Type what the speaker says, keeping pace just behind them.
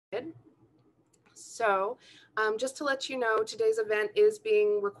So just to let you know, today's event is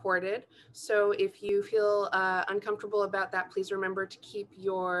being recorded. So if you feel uncomfortable about that, please remember to keep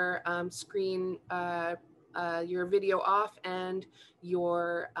your screen, your video off and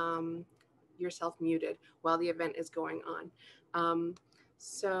yourself muted while the event is going on.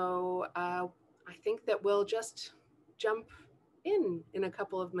 I think that we'll just jump in a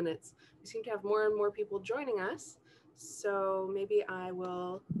couple of minutes. We seem to have more and more people joining us. So maybe I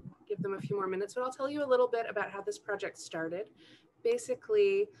will give them a few more minutes, but I'll tell you a little bit about how this project started.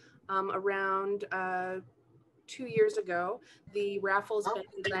 Basically, around 2 years ago, the Raffles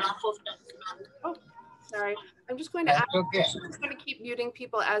Oh, sorry. I'm just going to ask, I'm just going to keep muting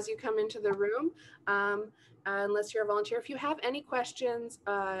people as you come into the room, unless you're a volunteer. If you have any questions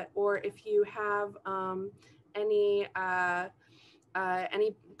or if you have any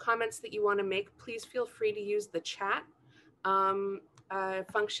comments that you want to make, please feel free to use the chat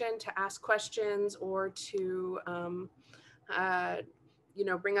function to ask questions or to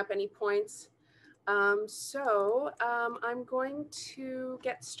bring up any points. I'm going to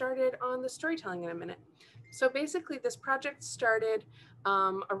get started on the storytelling in a minute. So basically this project started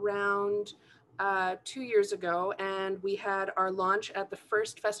around 2 years ago, and we had our launch at the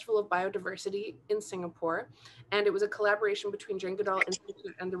first Festival of Biodiversity in Singapore. And it was a collaboration between Jane Goodall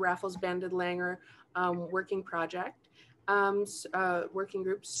Institute and the Raffles Banded Langer working project, working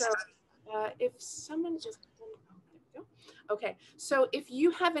group. So if someone just, okay, so if you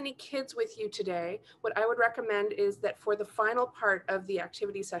have any kids with you today, what I would recommend is that for the final part of the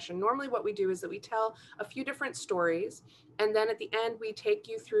activity session, normally what we do is that we tell a few different stories, and then at the end we take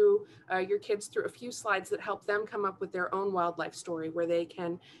you through, your kids through a few slides that help them come up with their own wildlife story, where they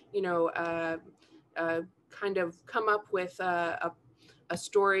can, kind of come up with a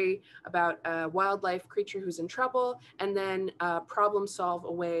story about a wildlife creature who's in trouble, and then problem solve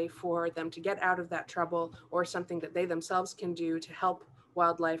a way for them to get out of that trouble, or something that they themselves can do to help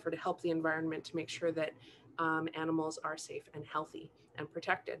wildlife or to help the environment to make sure that animals are safe and healthy and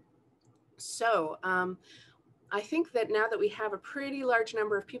protected. So I think that now that we have a pretty large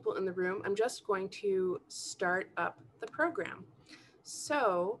number of people in the room, I'm just going to start up the program.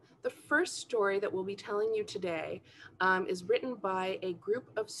 So the first story that we'll be telling you today is written by a group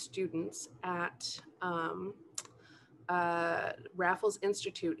of students at Raffles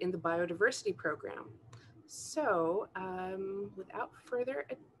Institute in the biodiversity program. So without further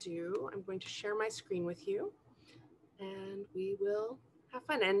ado, I'm going to share my screen with you and we will have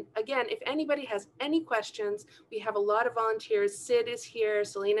fun. And again, if anybody has any questions, we have a lot of volunteers. Sid is here,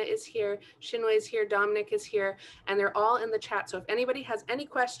 Selena is here, Shinwei is here, Dominic is here, and they're all in the chat. So if anybody has any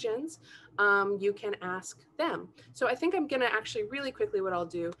questions, you can ask them. So I think I'm gonna actually really quickly, what I'll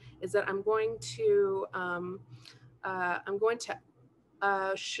do is that I'm going to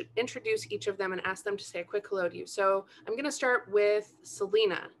introduce each of them and ask them to say a quick hello to you. So I'm gonna start with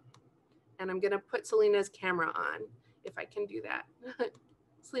Selena, and I'm gonna put Selena's camera on, if I can do that.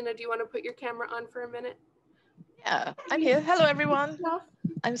 Selena, do you want to put your camera on for a minute? Yeah, I'm here. Hello, everyone.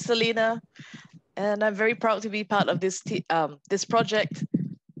 I'm Selena, and I'm very proud to be part of this this project.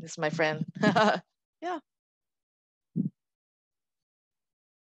 This is my friend. Yeah.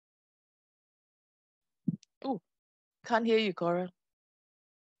 Oh, can't hear you, Cora.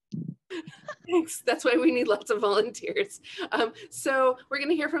 Thanks. That's why we need lots of volunteers. So we're going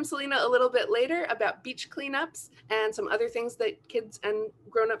to hear from Selena a little bit later about beach cleanups and some other things that kids and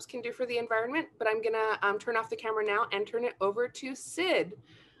grown-ups can do for the environment. But I'm going to turn off the camera now and turn it over to Sid.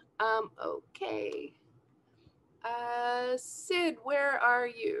 Okay. Sid, where are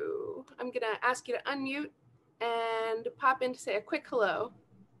you? I'm going to ask you to unmute and pop in to say a quick hello.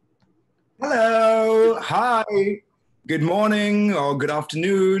 Hello. Hi. Good morning or good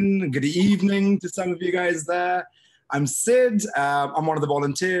afternoon, good evening to some of you guys there. I'm Sid. I'm one of the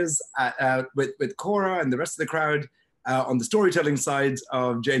volunteers with Cora and the rest of the crowd on the storytelling side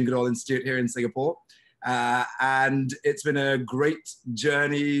of Jane Goodall Institute here in Singapore. And it's been a great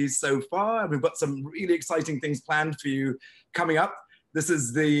journey so far. We've got some really exciting things planned for you coming up. This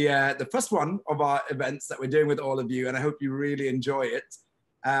is the first one of our events that we're doing with all of you, and I hope you really enjoy it.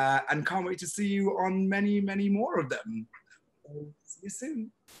 And can't wait to see you on many, many more of them. So, see you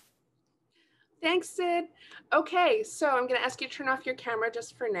soon. Thanks, Sid. Okay, so I'm going to ask you to turn off your camera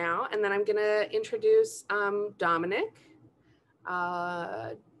just for now, and then I'm going to introduce Dominic.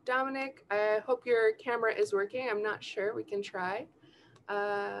 Dominic, I hope your camera is working. I'm not sure. We can try.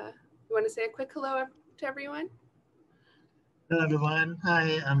 You want to say a quick hello to everyone? Hello, everyone.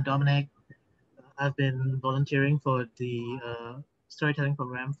 Hi, I'm Dominic. I've been volunteering for the storytelling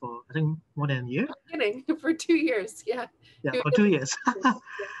program for, I think, more than a year. I'm kidding, for 2 years, yeah. Yeah, for 2 years.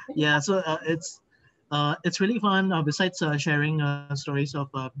 Yeah, so it's It's really fun. Besides sharing stories of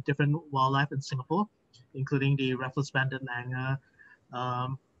different wildlife in Singapore, including the Raffles banded langur,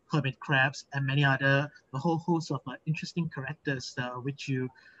 hermit crabs, and many other, a whole host of interesting characters which you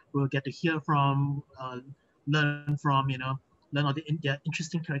will get to hear from, learn from, learn all their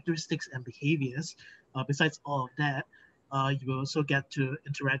interesting characteristics and behaviors. Besides all of that, you will also get to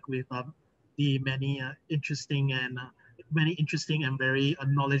interact with the many interesting and very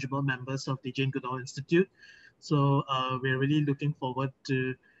knowledgeable members of the Jane Goodall Institute. So we're really looking forward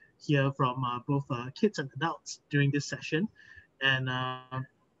to hear from both kids and adults during this session, and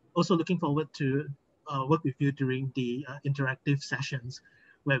also looking forward to work with you during the interactive sessions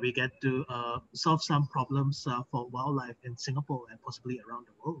where we get to solve some problems for wildlife in Singapore and possibly around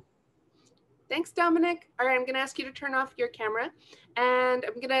the world. Thanks, Dominic. All right, I'm gonna ask you to turn off your camera, and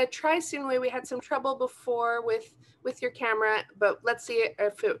I'm gonna try Sunway. We had some trouble before with your camera, but let's see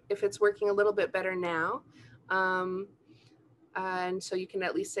if it's working a little bit better now. And so you can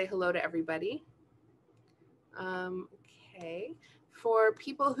at least say hello to everybody. Okay. For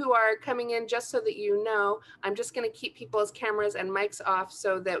people who are coming in, just so that you know, I'm just going to keep people's cameras and mics off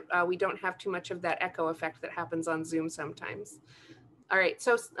so that we don't have too much of that echo effect that happens on Zoom sometimes. All right,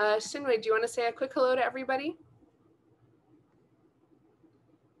 so Sunway, do you want to say a quick hello to everybody?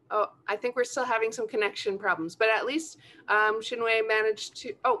 Oh, I think we're still having some connection problems, but at least Sunway managed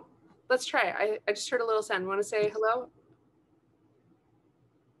to, oh, let's try. I just heard a little sound. You want to say hello?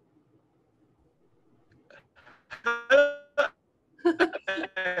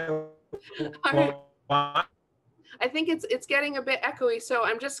 I think it's getting a bit echoey, so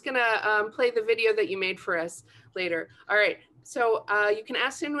I'm just gonna play the video that you made for us later. All right, so you can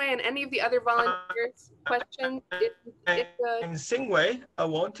ask Sunway and any of the other volunteers questions. And Sunway, a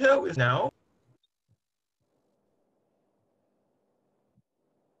volunteer is now.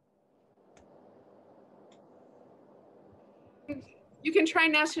 You can try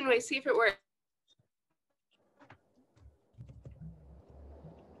now, Sunway, see if it works.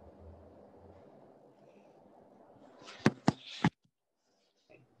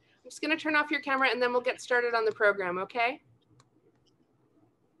 I'm just going to turn off your camera and then we'll get started on the program, okay?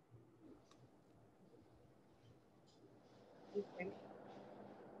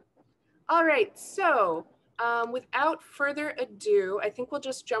 All right, so without further ado, I think we'll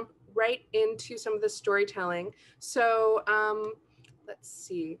just jump right into some of the storytelling. So let's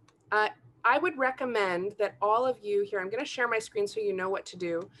see. I would recommend that all of you here, I'm going to share my screen so you know what to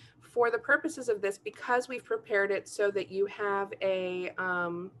do for the purposes of this, because we've prepared it so that you have a,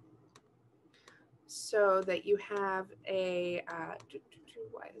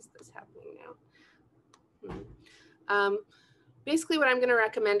 why is this happening now? Basically what I'm going to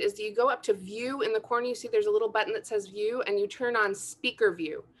recommend is that you go up to view in the corner. You see there's a little button that says view, and you turn on speaker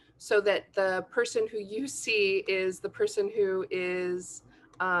view so that the person who you see is the person who is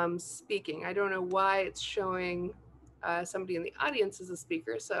speaking. I don't know why it's showing somebody in the audience as a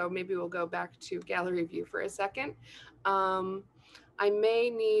speaker, so maybe we'll go back to gallery view for a second. I may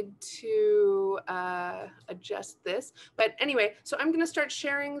need to adjust this, but anyway, so I'm gonna start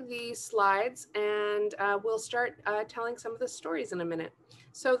sharing the slides, and we'll start telling some of the stories in a minute.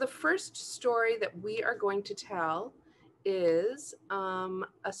 So the first story that we are going to tell is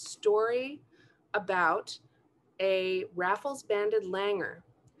a story about a Raffles banded langur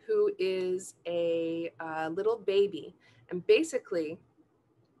who is a little baby, and basically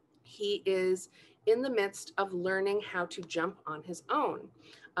he is in the midst of learning how to jump on his own,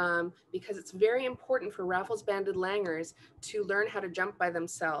 because it's very important for Raffles banded langurs to learn how to jump by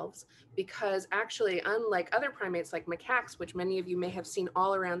themselves, because actually, unlike other primates like macaques, which many of you may have seen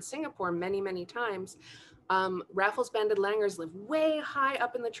all around Singapore many, many times, Raffles banded langurs live way high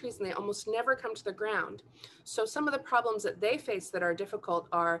up in the trees and they almost never come to the ground. So some of the problems that they face that are difficult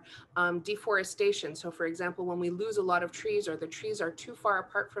are deforestation. So for example, when we lose a lot of trees or the trees are too far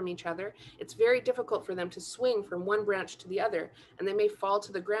apart from each other, it's very difficult for them to swing from one branch to the other, and they may fall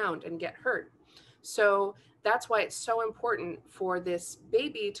to the ground and get hurt. So that's why it's so important for this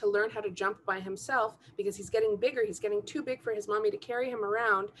baby to learn how to jump by himself, because he's getting bigger. He's getting too big for his mommy to carry him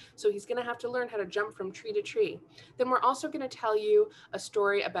around. So he's going to have to learn how to jump from tree to tree. Then we're also going to tell you a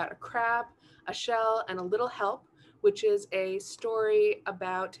story about a crab, a shell, and a little help, which is a story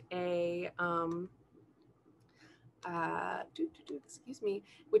about a, excuse me,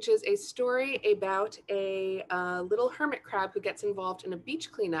 which is a story about a little hermit crab who gets involved in a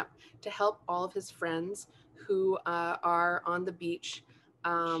beach cleanup to help all of his friends who are on the beach.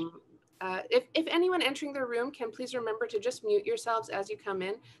 If anyone entering the room can please remember to just mute yourselves as you come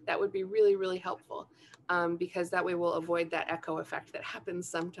in, that would be really, really helpful. because that way we'll avoid that echo effect that happens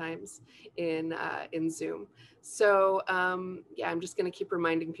sometimes in Zoom. So yeah, I'm just going to keep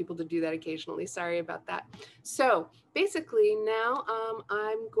reminding people to do that occasionally. Sorry about that. So basically now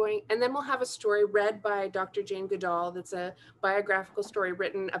I'm going, and then we'll have a story read by Dr. Jane Goodall. That's a biographical story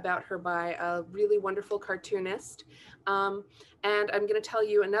written about her by a really wonderful cartoonist. And I'm going to tell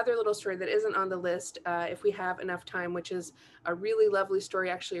you another little story that isn't on the list if we have enough time, which is a really lovely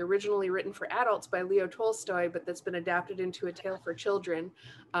story, actually originally written for adults by Leo Tolstoy, but that's been adapted into a tale for children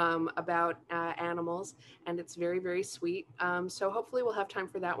about animals. And it's very, very sweet. So hopefully we'll have time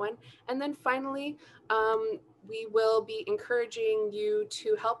for that one. And then finally, we will be encouraging you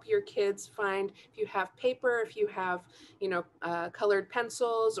to help your kids find, if you have paper, if you have, colored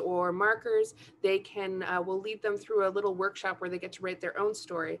pencils or markers, they can, we'll lead them through a little workshop where they get to write their own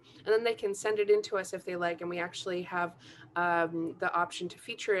story. And then they can send it in to us if they like. And we actually have the option to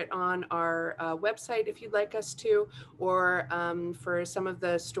feature it on our website if you'd like us to, or for some of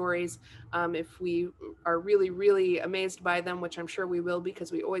the stories, if we are really, really amazed by them, which I'm sure we will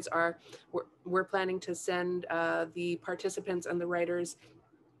because we always are, we're planning to send the participants and the writers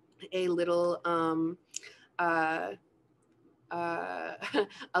a little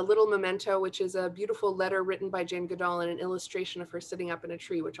a little memento, which is a beautiful letter written by Jane Goodall and an illustration of her sitting up in a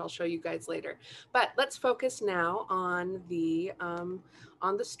tree, which I'll show you guys later. But let's focus now on the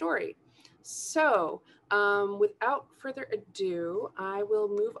story. So without further ado, I will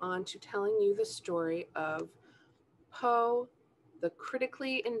move on to telling you the story of Poe, the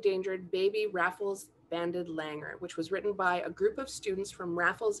critically endangered baby Raffles Banded Langur, which was written by a group of students from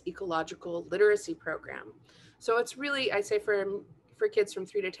Raffles Ecological Literacy Program. So it's really, I say for kids from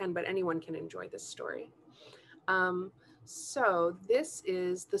 3 to 10, but anyone can enjoy this story. So this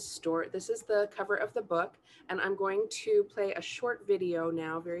is the story. This is the cover of the book, and I'm going to play a short video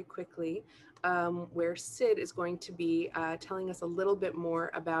now very quickly where Sid is going to be telling us a little bit more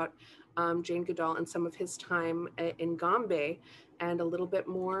about Jane Goodall and some of his time in Gombe and a little bit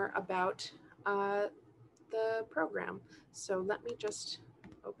more about the program. So let me just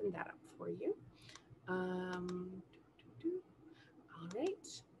open that up for you. All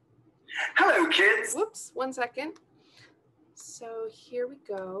right. Hello, kids. Whoops, 1 second. So here we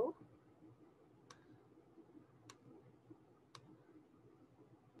go.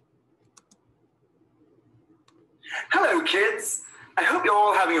 Hello, kids. I hope you're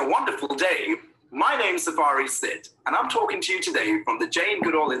all having a wonderful day. My name's Safari Sid, and I'm talking to you today from the Jane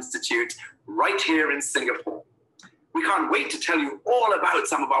Goodall Institute right here in Singapore. We can't wait to tell you all about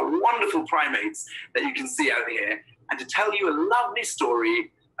some of our wonderful primates that you can see out here, and to tell you a lovely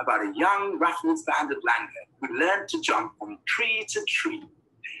story about a young Raffles Banded Langur who learned to jump from tree to tree.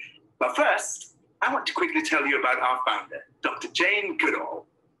 But first, I want to quickly tell you about our founder, Dr. Jane Goodall.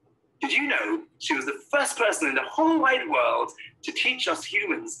 Did you know she was the first person in the whole wide world to teach us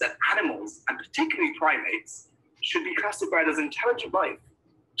humans that animals, and particularly primates, should be classified as intelligent life,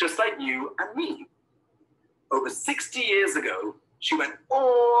 just like you and me? Over 60 years ago, she went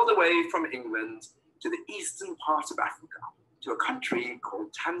all the way from England to the eastern part of Africa, to a country called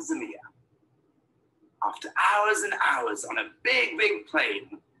Tanzania. After hours and hours on a big, big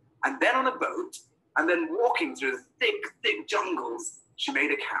plane, and then on a boat, and then walking through the thick, thick jungles, she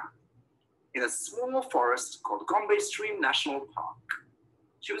made a camp in a small forest called Gombe Stream National Park.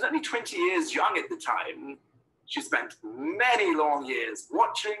 She was only 20 years young at the time. She spent many long years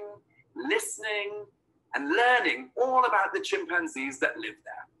watching, listening, and learning all about the chimpanzees that live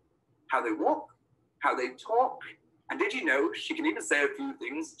there. How they walk, how they talk, and did you know she can even say a few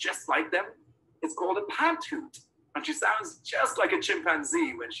things just like them? It's called a pant hoot, and she sounds just like a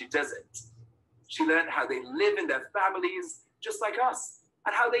chimpanzee when she does it. She learned how they live in their families, just like us,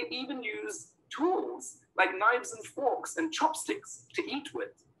 and how they even use tools like knives and forks and chopsticks to eat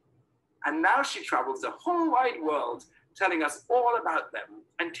with. And now she travels the whole wide world telling us all about them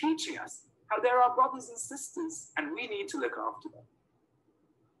and teaching us how they're our brothers and sisters and we need to look after them.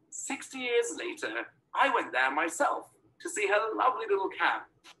 60 years later, I went there myself to see her lovely little camp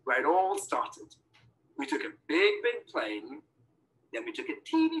where it all started. We took a big, big plane, then we took a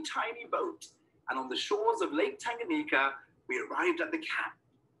teeny tiny boat, and on the shores of Lake Tanganyika, we arrived at the camp.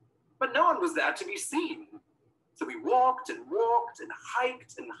 But no one was there to be seen. So we walked and walked and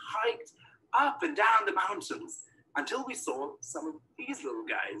hiked up and down the mountains until we saw some of these little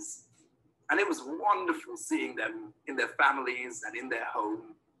guys. And it was wonderful seeing them in their families and in their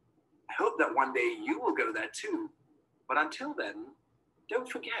home. I hope that one day you will go there too. But until then, don't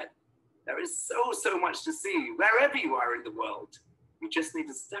forget, there is so much to see wherever you are in the world. You just need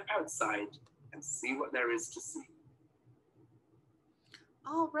to step outside and see what there is to see.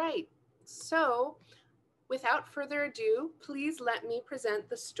 All right, so Without further ado, please let me present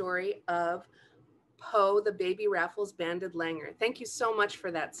the story of Poe, the Baby Raffles Banded Langur. Thank you so much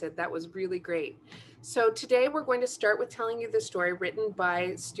for that, Sid. That was really great. So today we're going to start with telling you the story written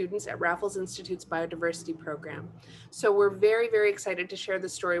by students at Raffles Institute's Biodiversity Program. So we're very, very excited to share the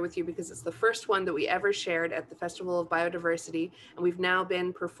story with you because it's the first one that we ever shared at the Festival of Biodiversity, and we've now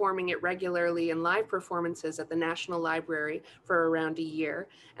been performing it regularly in live performances at the National Library for around a year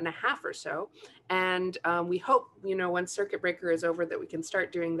and a half or so. And we hope, once Circuit Breaker is over, that we can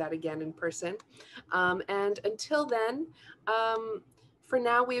start doing that again in person. And until then, for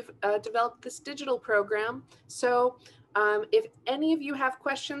now, we've developed this digital program. So if any of you have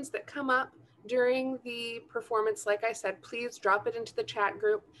questions that come up during the performance, like I said, please drop it into the chat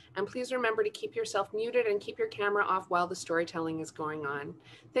group. And please remember to keep yourself muted and keep your camera off while the storytelling is going on.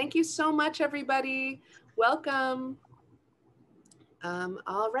 Thank you so much, everybody. Welcome.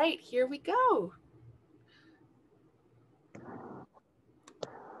 All right, here we go.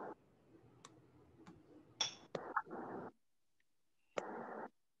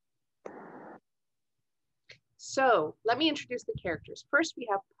 So let me introduce the characters. First, we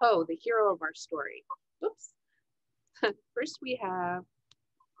have Poe, the hero of our story. Oops. First, we have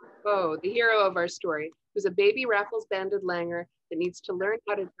Poe, the hero of our story, who's a baby Raffles Banded Langur that needs to learn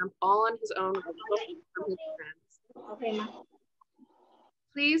how to jump all on his own from his friends. Okay, Ma.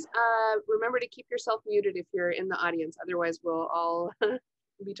 Please remember to keep yourself muted if you're in the audience. Otherwise, we'll all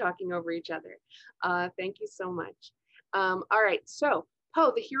be talking over each other. Thank you so much. All right, so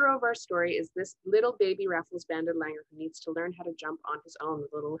Poe, the hero of our story, is this little baby Raffles Banded Langur who needs to learn how to jump on his own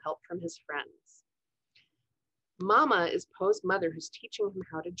with a little help from his friends. Mama is Poe's mother who's teaching him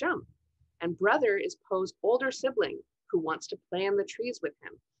how to jump. And brother is Poe's older sibling who wants to play in the trees with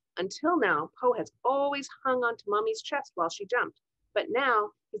him. Until now, Poe has always hung onto Mommy's chest while she jumped, but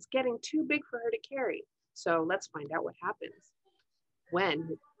now it's getting too big for her to carry. So let's find out what happens when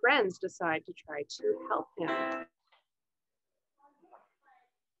his friends decide to try to help him.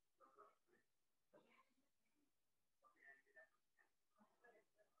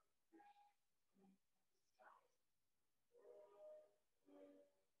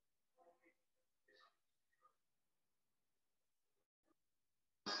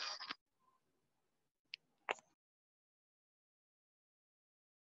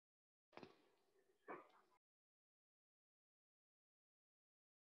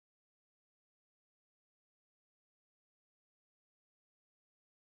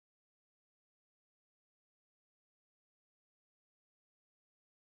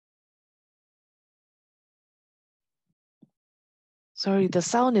 Sorry, the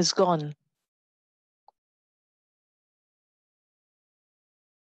sound is gone.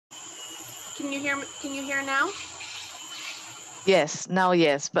 Can you hear now? Yes, now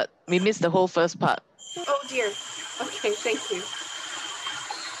yes, but we missed the whole first part. Oh dear. Okay, thank you.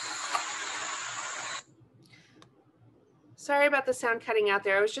 Sorry about the sound cutting out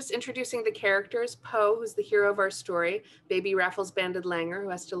there. I was just introducing the characters. Poe, who's the hero of our story, baby Raffles Banded Langur, who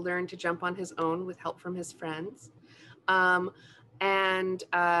has to learn to jump on his own with help from his friends.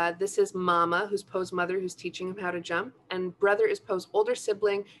 This is Mama, who's Poe's mother, who's teaching him how to jump. And brother is Poe's older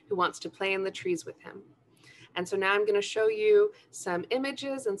sibling who wants to play in the trees with him. And so now I'm going to show you some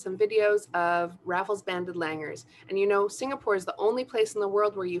images and some videos of Raffles Banded Langurs. And Singapore is the only place in the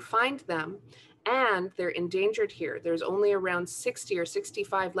world where you find them, and they're endangered here. There's only around 60 or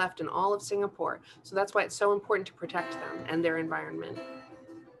 65 left in all of Singapore. So that's why it's so important to protect them and their environment.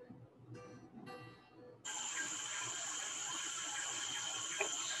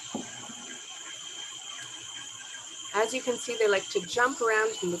 As you can see, they like to jump around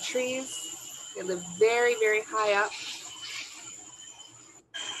in the trees. They live very, very high up.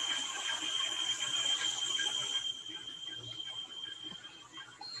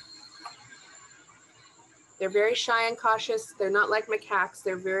 They're very shy and cautious. They're not like macaques.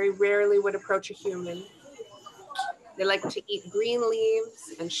 They very rarely would approach a human. They like to eat green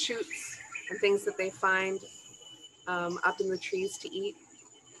leaves and shoots and things that they find up in the trees to eat.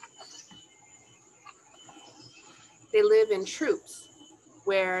 They live in troops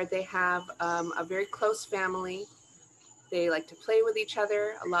where they have a very close family. They like to play with each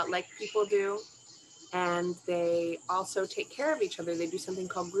other, a lot like people do. And they also take care of each other. They do something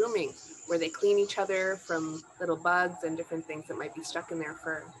called grooming, where they clean each other from little bugs and different things that might be stuck in their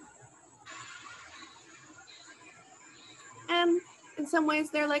fur. And in some ways,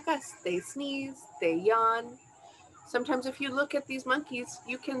 they're like us. They sneeze, they yawn. Sometimes if you look at these monkeys,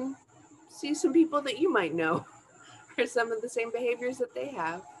 you can see some people that you might know for some of the same behaviors that they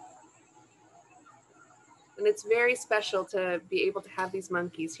have. And it's very special to be able to have these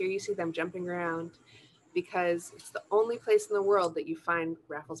monkeys. Here you see them jumping around. because it's the only place in the world that you find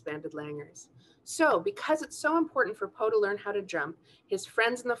Raffles-banded langurs. So because it's so important for Po to learn how to jump, his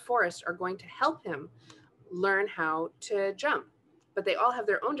friends in the forest are going to help him learn how to jump, but they all have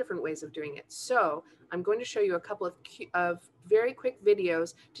their own different ways of doing it. So I'm going to show you a couple of very quick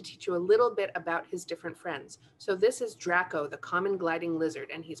videos to teach you a little bit about his different friends. So this is Draco, the common gliding lizard,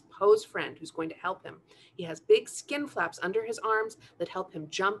 and he's Po's friend who's going to help him. He has big skin flaps under his arms that help him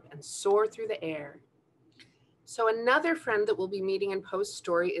jump and soar through the air. So another friend that we'll be meeting in Po's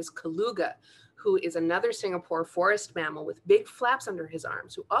story is Kaluga, who is another Singapore forest mammal with big flaps under his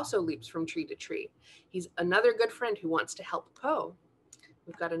arms, who also leaps from tree to tree. He's another good friend who wants to help Po.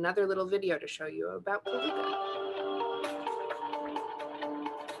 We've got another little video to show you about Kaluga.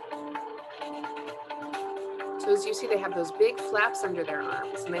 So as you see, they have those big flaps under their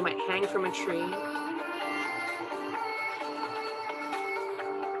arms, and they might hang from a tree.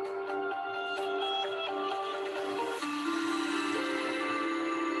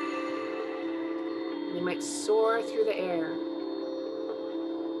 They might soar through the air.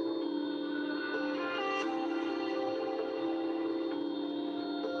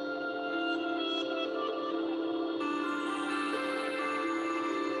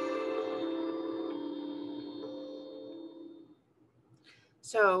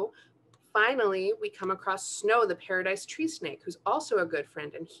 So finally, we come across Snow, the paradise tree snake, who's also a good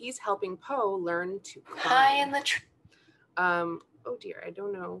friend, and he's helping Po learn to climb. High in the tree. Oh dear, I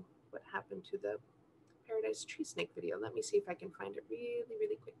don't know what happened to the paradise tree snake video. Let me see if I can find it really,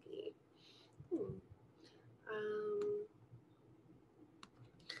 really quickly.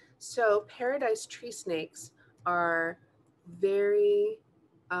 So paradise tree snakes are very,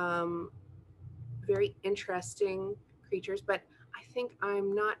 very interesting creatures, but I think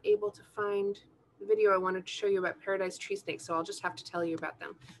I'm not able to find the video I wanted to show you about paradise tree snakes, so I'll just have to tell you about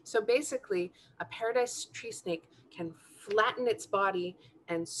them. So basically, a paradise tree snake can flatten its body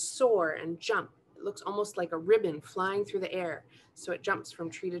and soar and jump. It looks almost like a ribbon flying through the air, so it jumps from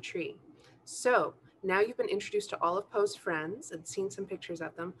tree to tree. So now you've been introduced to all of Po's friends and seen some pictures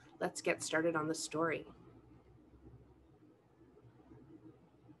of them. Let's get started on the story.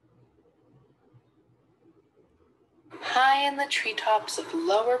 High in the treetops of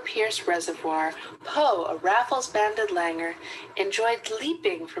Lower Pierce Reservoir, Po, a Raffles-banded langur, enjoyed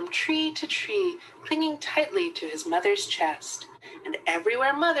leaping from tree to tree, clinging tightly to his mother's chest. And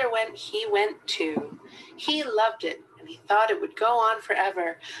everywhere Mother went, he went too. He loved it, and he thought it would go on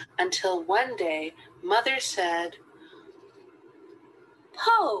forever, until one day, Mother said,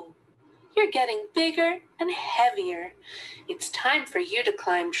 "Po, you're getting bigger and heavier. It's time for you to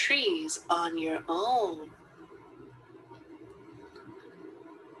climb trees on your own."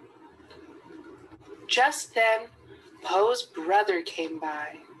 Just then, Po's brother came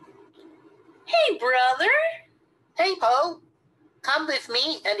by. "Hey, brother!" "Hey, Po, come with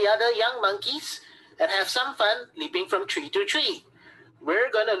me and the other young monkeys and have some fun leaping from tree to tree. We're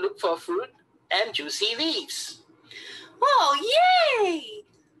gonna look for fruit and juicy leaves." "Oh, yay!"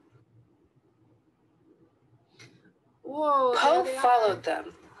 Whoa! Po followed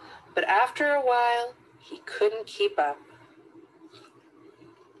them, but after a while, he couldn't keep up.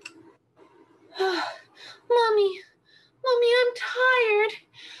 Mommy, I'm tired.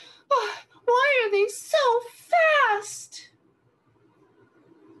 Oh, why are they so fast?"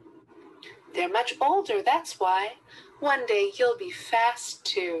 "They're much older, that's why. One day you'll be fast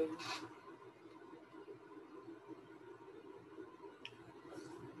too."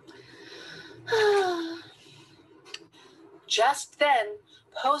 Just then,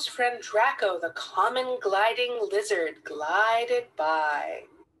 Po's friend Draco, the common gliding lizard, glided by.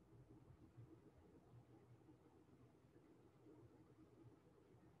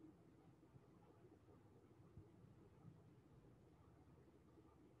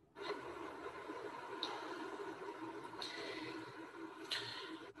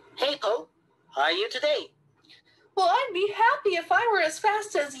 "Hey, Po, how are you today?" "Well, I'd be happy if I were as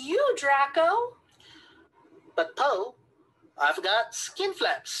fast as you, Draco." "But Po, I've got skin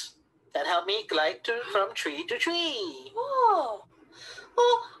flaps that help me glide from tree to tree." "Oh,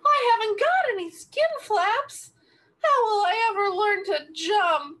 well, I haven't got any skin flaps. How will I ever learn to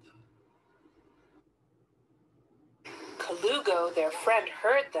jump?" Kalugo, their friend,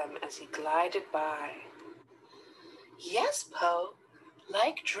 heard them as he glided by. "Yes, Po,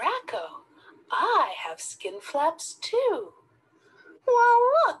 like Draco, I have skin flaps too."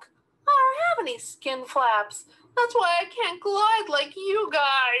 "Well, look, I don't have any skin flaps. That's why I can't glide like you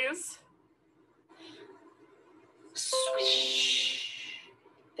guys." Swish!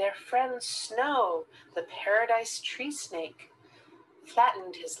 Their friend Snow, the paradise tree snake,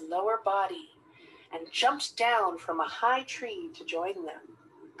 flattened his lower body, and jumped down from a high tree to join them.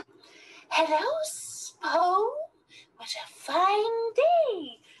 Hello, Po. What a fine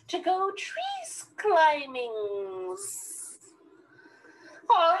day to go trees climbing.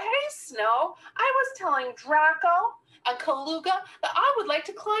 Oh, hey, Snow. I was telling Draco and Kaluga that I would like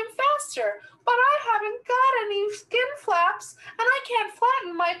to climb faster, but I haven't got any skin flaps, and I can't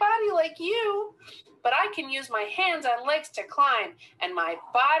flatten my body like you. But I can use my hands and legs to climb, and my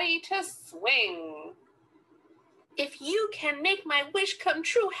body to swing. If you can make my wish come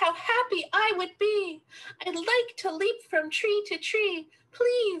true, how happy I would be. I'd like to leap from tree to tree.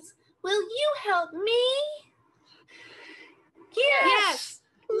 Please, will you help me? Yes,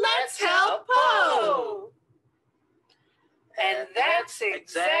 let's help Po. And that's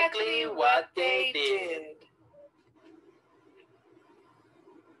exactly what they did.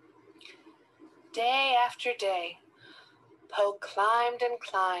 Day after day, Po climbed and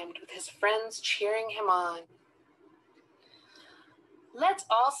climbed with his friends cheering him on. Let's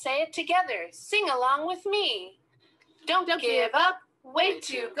all say it together. Sing along with me. Don't give up, wait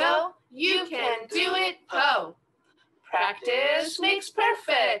to go. You can do it, Po. Practice makes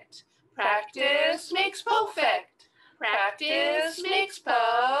perfect. Practice makes perfect. Practice makes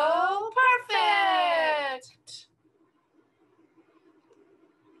Po perfect.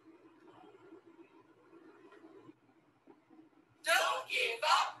 Don't give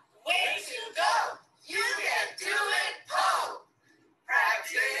up, way to go. You can do it, Po.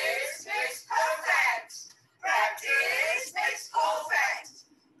 Practice makes perfect. Practice makes perfect.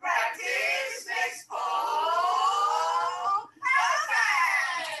 Practice makes Po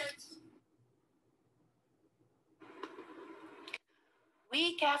perfect.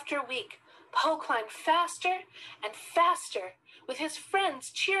 Week after week, Po climbed faster and faster with his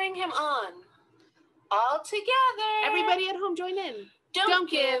friends cheering him on. All together. Everybody at home, join in. Don't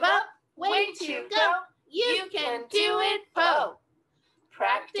give up. Way to go. You can do it, Po.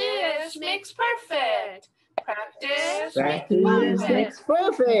 Practice makes perfect. Practice makes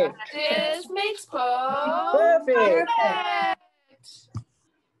perfect. Practice makes Po perfect.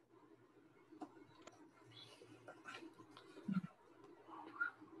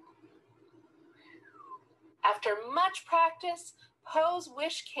 After much practice, Po's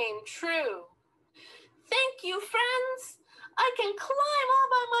wish came true. Thank you, friends. I can climb all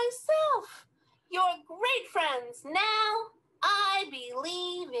by myself. You're great friends. Now I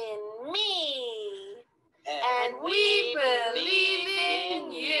believe in me. And we believe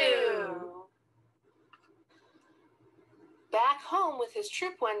in you. Back home with his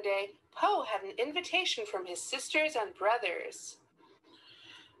troop one day, Po had an invitation from his sisters and brothers.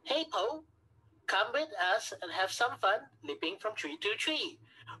 Hey, Po, come with us and have some fun leaping from tree to tree.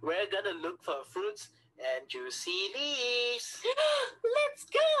 We're gonna look for fruits and juicy leaves. Let's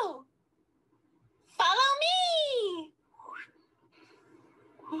go. Follow me.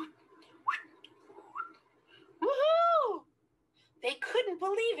 Woohoo! They couldn't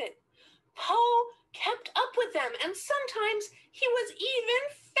believe it. Po kept up with them, and sometimes he was even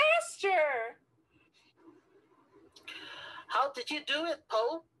faster. How did you do it,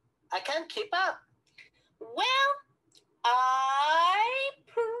 Po? I can't keep up. Well, I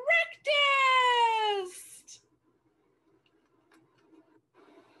practiced.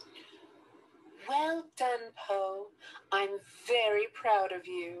 Well done, Po. I'm very proud of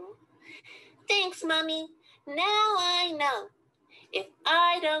you. Thanks, Mommy. Now I know. If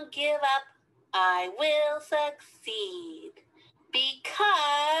I don't give up, I will succeed. Because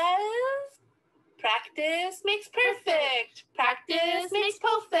practice makes perfect. Practice makes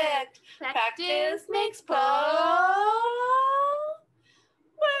perfect. Practice makes Po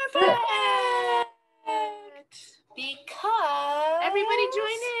perfect. Because Everybody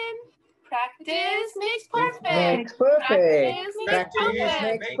join in. practice makes perfect. Makes perfect. Practice makes Practice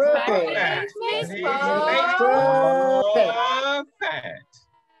makes perfect. perfect. Practice makes Makes perfect. perfect.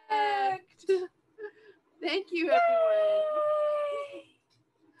 Thank you, everyone.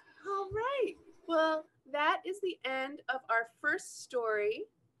 All right. Well, that is the end of our first story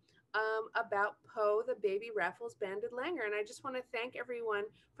about Po, the baby Raffles-banded langur. And I just want to thank everyone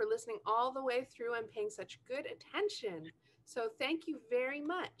for listening all the way through and paying such good attention. So thank you very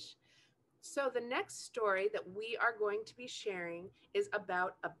much. So the next story that we are going to be sharing is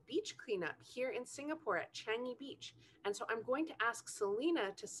about a beach cleanup here in Singapore at Changi Beach. And so I'm going to ask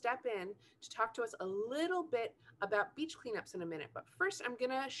Selena to step in to talk to us a little bit about beach cleanups in a minute. But first, I'm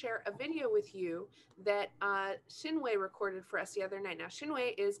going to share a video with you that Shinwei recorded for us the other night. Now,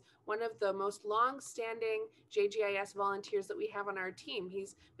 Shinwei is one of the most long-standing JGIS volunteers that we have on our team.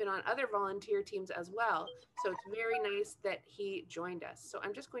 He's been on other volunteer teams as well. So it's very nice that he joined us. So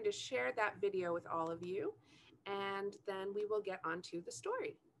I'm just going to share that that video with all of you, and then we will get on to the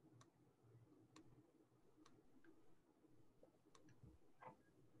story.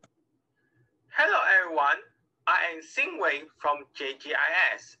 Hello everyone, I am Xingwei from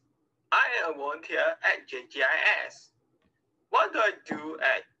JGIS. I am a volunteer at JGIS. What do I do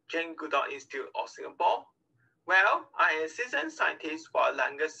at Jane Goodall Institute of Singapore? Well, I am a seasoned scientist for a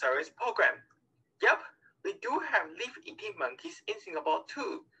langur service program. Yep, we do have leaf-eating monkeys in Singapore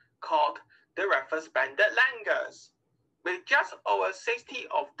too, called the Raffles-banded langurs. With just over 60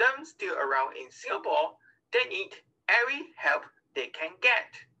 of them still around in Singapore, they need every help they can get.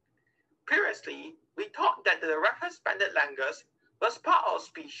 Previously, we thought that the Raffles-banded langurs was part of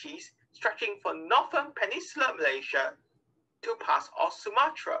species stretching from northern peninsular Malaysia to parts of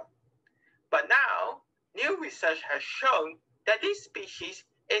Sumatra. But now, new research has shown that this species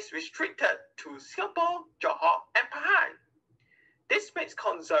is restricted to Singapore, Johor, and Pahang. This makes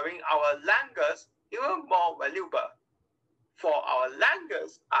conserving our langurs even more valuable, for our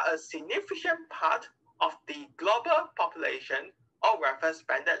langurs are a significant part of the global population of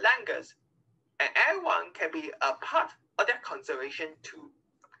Raffles-banded langurs, and everyone can be a part of their conservation too.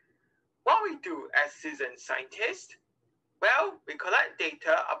 What we do as seasoned scientists? Well, we collect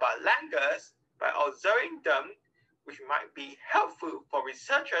data about langurs by observing them, which might be helpful for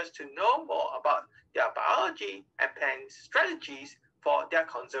researchers to know more about their biology and plan strategies for their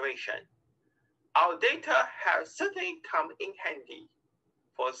conservation. Our data have certainly come in handy.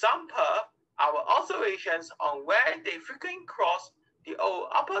 For example, our observations on where they frequently cross the old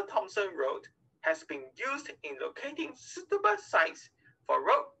Upper Thomson Road has been used in locating suitable sites for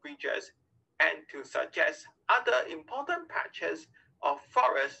road bridges and to suggest other important patches of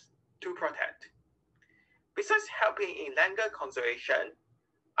forest to protect. Besides helping in langur conservation,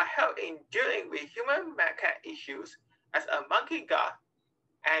 I help in dealing with human-macaque issues as a monkey guard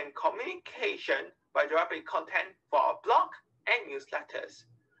and communication by developing content for our blog and newsletters.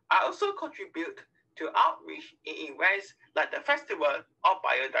 I also contribute to outreach in events like the Festival of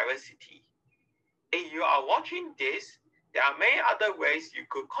Biodiversity. If you are watching this, there are many other ways you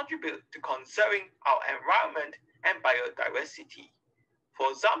could contribute to conserving our environment and biodiversity.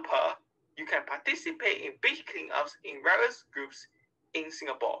 For example, you can participate in beach cleanups in various groups in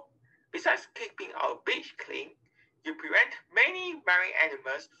Singapore. Besides keeping our beach clean, you prevent many marine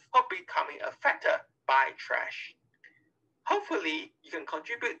animals from becoming affected by trash. Hopefully, you can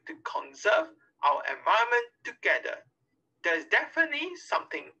contribute to conserve our environment together. There's definitely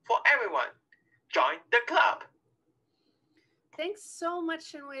something for everyone. Join the club. Thanks so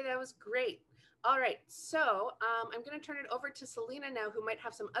much, Xingwei. That was great. All right, so I'm going to turn it over to Selena now, who might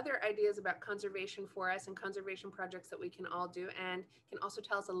have some other ideas about conservation for us and conservation projects that we can all do, and can also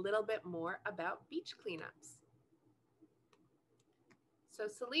tell us a little bit more about beach cleanups. So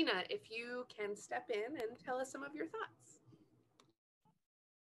Selena, if you can step in and tell us some of your thoughts.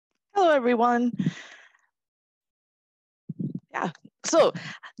 Hello, everyone. Yeah, so,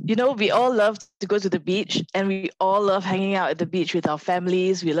 you know, we all love to go to the beach, and we all love hanging out at the beach with our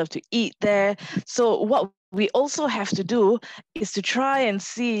families. We love to eat there. So what we also have to do is to try and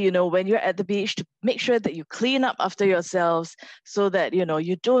see, you know, when you're at the beach, to make sure that you clean up after yourselves so that, you know,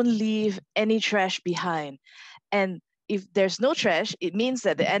 you don't leave any trash behind. And if there's no trash, it means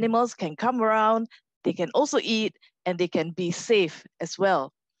that the animals can come around, they can also eat, and they can be safe as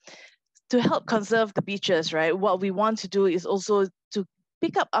well. To help conserve the beaches, right, what we want to do is also to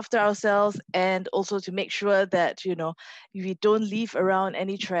pick up after ourselves, and also to make sure that, you know, we don't leave around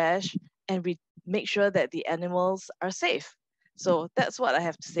any trash, and we make sure that the animals are safe. So that's what I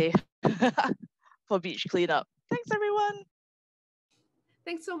have to say for beach cleanup. Thanks, everyone.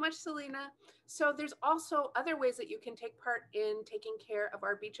 Thanks so much, Selena. So there's also other ways that you can take part in taking care of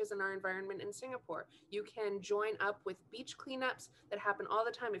our beaches and our environment in Singapore. You can join up with beach cleanups that happen all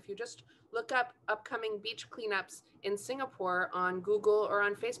the time. If you just look up upcoming beach cleanups in Singapore on Google or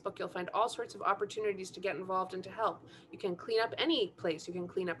on Facebook, you'll find all sorts of opportunities to get involved and to help. You can clean up any place. You can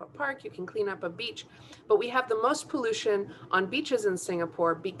clean up a park, you can clean up a beach. But we have the most pollution on beaches in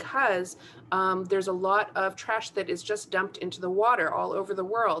Singapore because there's a lot of trash that is just dumped into the water all over the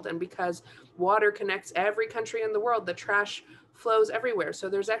world. And because water connects every country in the world, the trash flows everywhere. So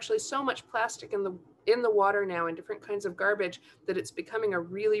there's actually so much plastic in the water now, and different kinds of garbage, that it's becoming a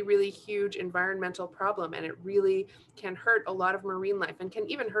really, really huge environmental problem. And it really can hurt a lot of marine life, and can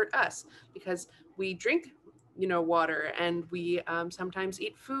even hurt us, because we drink, you know, water, and we sometimes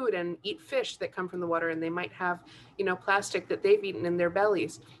eat food and eat fish that come from the water, and they might have, you know, plastic that they've eaten in their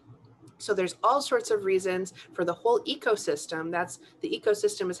bellies. So there's all sorts of reasons for the whole ecosystem. That's the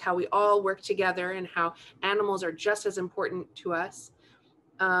ecosystem is how we all work together, and how animals are just as important to us.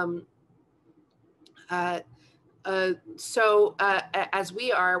 As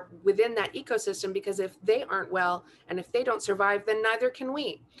we are within that ecosystem, because if they aren't well and if they don't survive, then neither can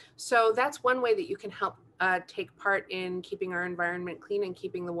we. So that's one way that you can help take part in keeping our environment clean and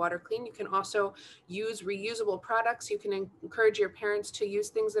keeping the water clean. You can also use reusable products. You can encourage your parents to use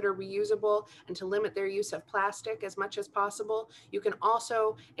things that are reusable and to limit their use of plastic as much as possible. You can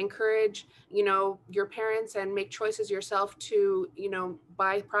also encourage, your parents and make choices yourself to,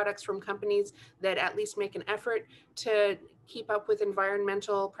 buy products from companies that at least make an effort to keep up with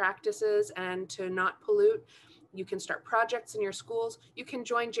environmental practices and to not pollute. You can start projects in your schools. You can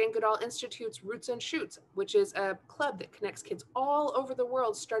join Jane Goodall Institute's Roots and Shoots, which is a club that connects kids all over the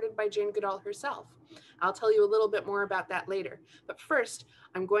world, started by Jane Goodall herself. I'll tell you a little bit more about that later. But first,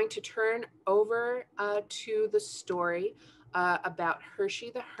 I'm going to turn over to the story about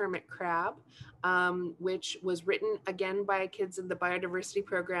Hershey the hermit crab, which was written again by kids in the biodiversity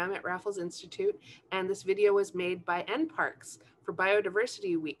program at Raffles Institute. And this video was made by NParks for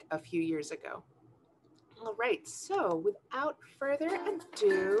Biodiversity Week a few years ago. All right, so without further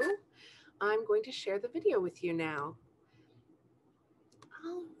ado, I'm going to share the video with you now.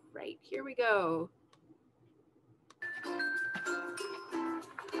 All right, here we go.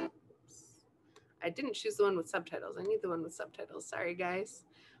 Oops. I didn't choose the one with subtitles. I need the one with subtitles. Sorry, guys.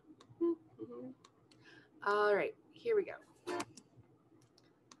 All right, here we go.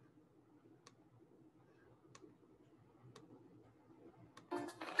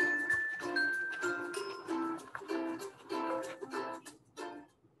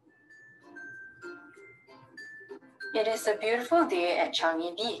 It is a beautiful day at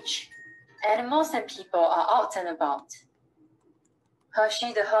Changi Beach. Animals and people are out and about.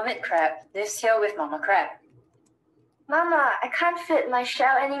 Hershey the hermit crab lives here with Mama Crab. Mama, I can't fit my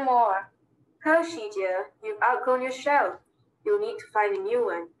shell anymore. Hershey, dear, you've outgrown your shell. You'll need to find a new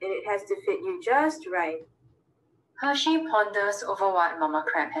one, and it has to fit you just right. Hershey ponders over what Mama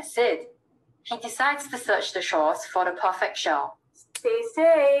Crab has said. He decides to search the shores for the perfect shell. Stay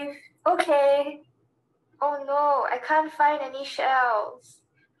safe. Okay. Oh no, I can't find any shells.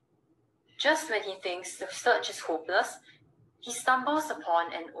 Just when he thinks the search is hopeless, he stumbles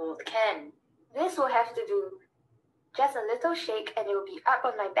upon an old can. This will have to do. Just a little shake and it will be up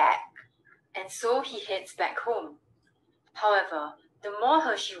on my back. And so he heads back home. However, the more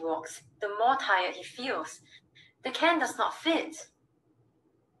Hershey walks, the more tired he feels. The can does not fit.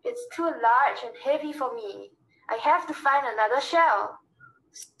 It's too large and heavy for me. I have to find another shell.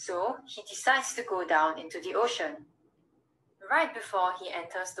 So he decides to go down into the ocean. Right before he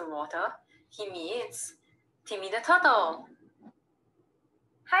enters the water, he meets Timmy the turtle.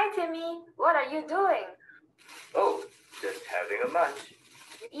 Hi Timmy, what are you doing? Oh, just having a munch.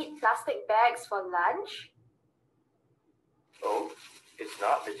 You eat plastic bags for lunch? Oh, it's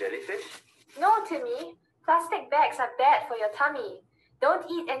not the jellyfish? No, Timmy. Plastic bags are bad for your tummy. Don't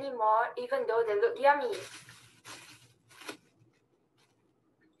eat anymore, even though they look yummy.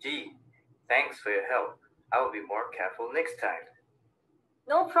 Gee, thanks for your help. I will be more careful next time.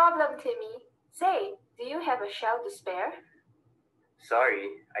 No problem, Timmy. Say, do you have a shell to spare?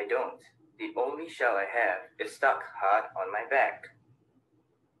 Sorry, I don't. The only shell I have is stuck hard on my back.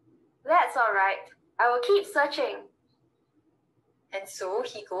 That's all right. I will keep searching. And so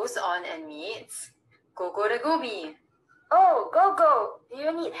he goes on and meets Gogo the goby. Oh, Gogo, do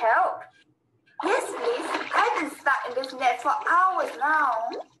you need help? Yes, please. I've been stuck in this net for hours now.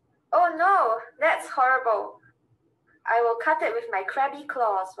 Oh no, that's horrible. I will cut it with my crabby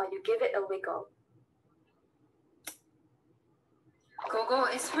claws while you give it a wiggle. Gogo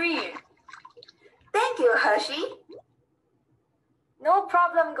is free. Thank you, Hershey. No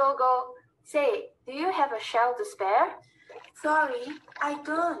problem, Gogo. Say, do you have a shell to spare? Sorry, I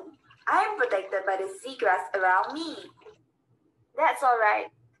don't. I'm protected by the seagrass around me. That's all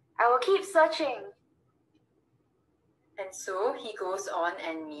right. I will keep searching. And so he goes on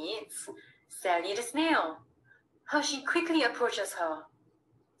and meets Sally the snail. Hershey quickly approaches her.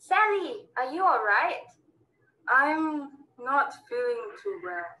 Sally, are you all right? I'm not feeling too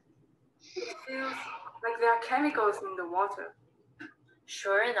well. It feels like there are chemicals in the water.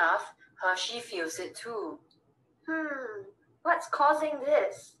 Sure enough, Hershey feels it too. What's causing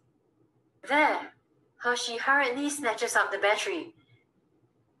this? There, Hershey hurriedly snatches up the battery.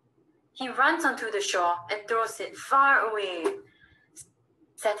 He runs onto the shore and throws it far away.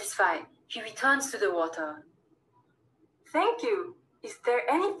 Satisfied, he returns to the water. Thank you. Is there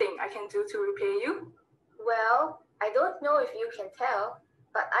anything I can do to repay you? Well, I don't know if you can tell,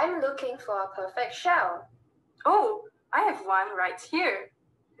 but I'm looking for a perfect shell. Oh, I have one right here.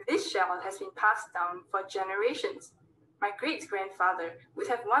 This shell has been passed down for generations. My great-grandfather would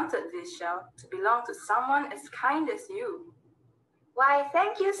have wanted this shell to belong to someone as kind as you. Why,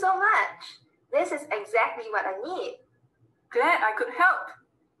 thank you so much. This is exactly what I need. Glad I could help.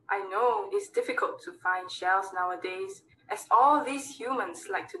 I know it's difficult to find shells nowadays, as all these humans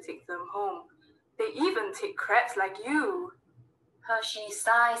like to take them home. They even take crabs like you. Hershey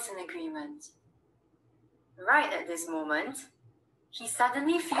sighs in agreement. Right at this moment, he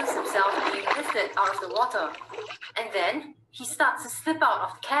suddenly feels himself being lifted out of the water. And then he starts to slip out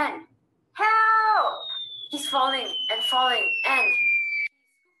of the can. Help! He's falling and falling and he's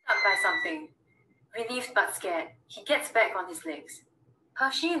scooped up by something. Relieved but scared, he gets back on his legs.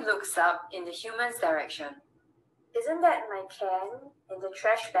 Hershey looks up in the human's direction. Isn't that my can in the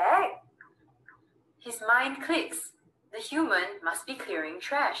trash bag? His mind clicks. The human must be clearing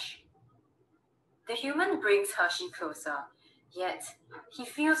trash. The human brings Hershey closer, yet he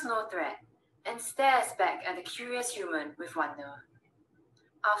feels no threat and stares back at the curious human with wonder.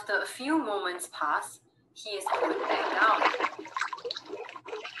 After a few moments pass, he is put back down.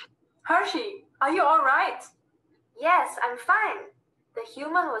 Hershey, are you all right? Yes, I'm fine. The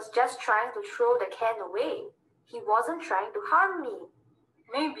human was just trying to throw the can away. He wasn't trying to harm me.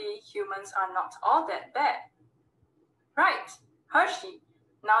 Maybe humans are not all that bad. Right, Hershey,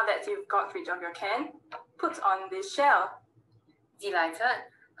 now that you've got rid of your can, put on this shell. Delighted,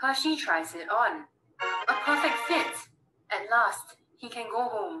 Hershey tries it on. A perfect fit. At last, he can go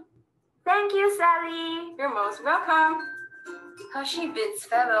home. Thank you, Sally. You're most welcome. Hershey bids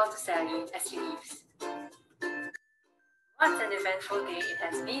farewell to Sally as he leaves. What an eventful day it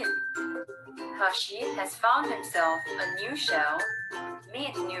has been. Hershey has found himself a new shell,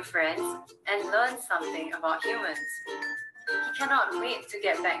 made new friends, and learned something about humans. He cannot wait to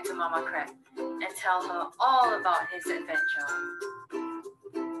get back to Mama Crab and tell her all about his adventure.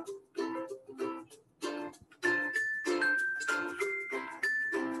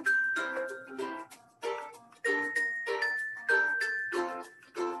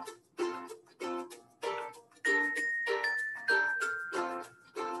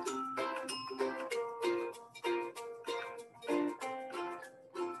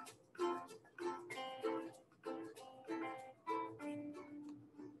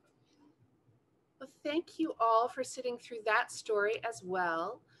 Thank you all for sitting through that story as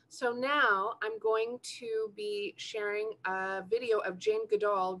well. So now I'm going to be sharing a video of Jane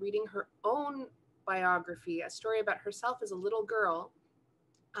Goodall reading her own biography, a story about herself as a little girl,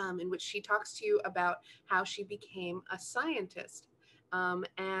 in which she talks to you about how she became a scientist.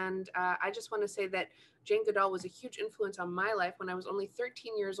 I just want to say that Jane Goodall was a huge influence on my life. When I was only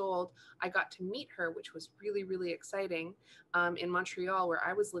 13 years old, I got to meet her, which was really, really exciting, in Montreal, where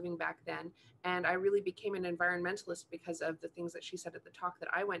I was living back then. And I really became an environmentalist because of the things that she said at the talk that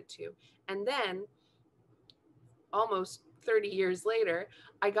I went to. And then almost 30 years later,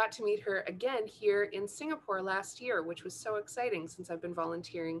 I got to meet her again here in Singapore last year, which was so exciting since I've been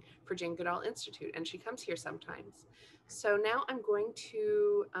volunteering for Jane Goodall Institute, and she comes here sometimes. So now I'm going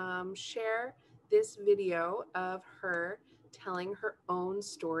to share this video of her telling her own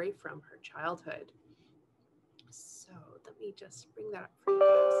story from her childhood. So let me just bring that up for you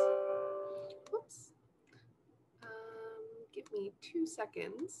guys. Whoops. Give me 2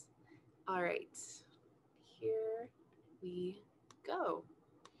 seconds. All right, here we go.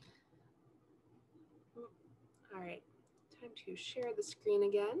 All right, time to share the screen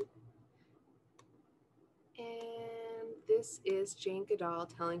again. And this is Jane Goodall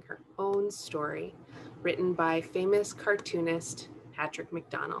telling her own story, written by famous cartoonist Patrick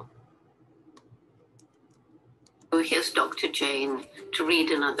McDonnell. Here's Dr. Jane to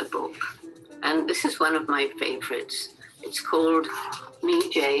read another book. And this is one of my favorites. It's called Me,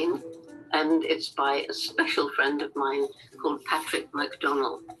 Jane, and it's by a special friend of mine called Patrick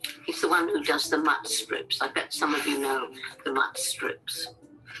McDonnell. He's the one who does the Mutt strips. I bet some of you know the Mutt strips.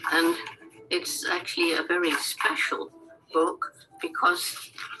 And it's actually a very special book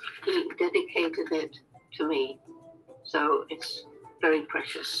because he dedicated it to me. So it's very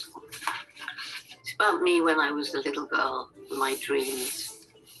precious. It's about me when I was a little girl, my dreams.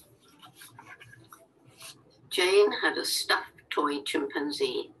 Jane had a stuffed toy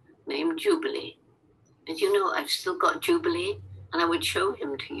chimpanzee named Jubilee. And you know, I've still got Jubilee, and I would show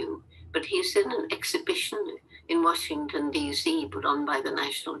him to you, but he's in an exhibition in Washington, D.C., put on by the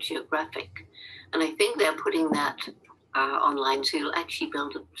National Geographic. And I think they're putting that online, so you'll actually be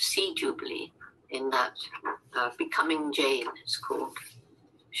able to see Jubilee in that Becoming Jane, it's called.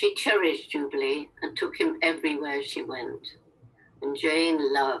 She cherished Jubilee and took him everywhere she went. And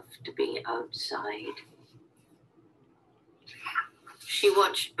Jane loved to be outside. She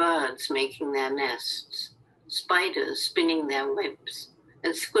watched birds making their nests, spiders spinning their webs,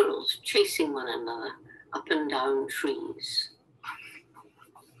 and squirrels chasing one another up and down trees.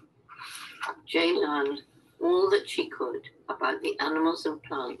 Jane learned all that she could about the animals and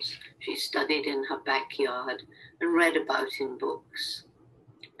plants she studied in her backyard and read about in books.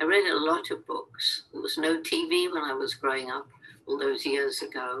 I read a lot of books. There was no TV when I was growing up all those years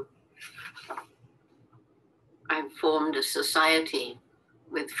ago. I formed a society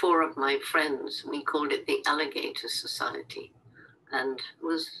with 4 of my friends. We called it the Alligator Society, and it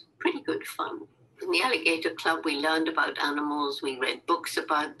was pretty good fun. In the Alligator Club, we learned about animals, we read books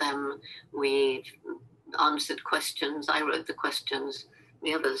about them, we answered questions. I wrote the questions.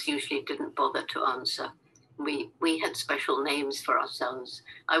 The others usually didn't bother to answer. We had special names for ourselves.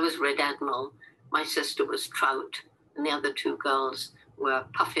 I was Red Admiral, my sister was Trout, and the other 2 girls were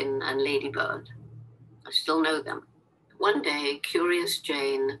Puffin and Ladybird. I still know them. One day, curious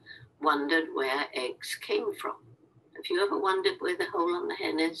Jane wondered where eggs came from. Have you ever wondered where the hole on the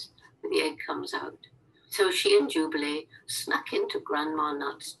hen is, where the egg comes out? So she and Jubilee snuck into Grandma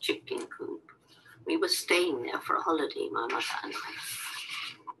Nut's chicken coop. We were staying there for a holiday, my mother and I.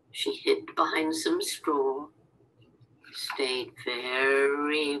 She hid behind some straw, stayed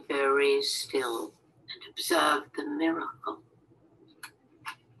very, very still, and observed the miracle.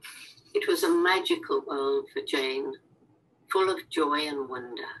 It was a magical world for Jane, full of joy and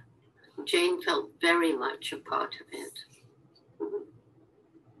wonder. Jane felt very much a part of it.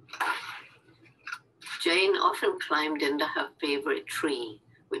 Jane often climbed into her favorite tree,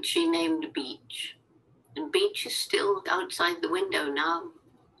 which she named Beach. And Beach is still outside the window now.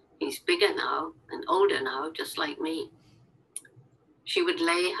 He's bigger now and older now, just like me. She would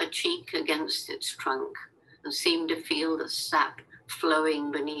lay her cheek against its trunk and seem to feel the sap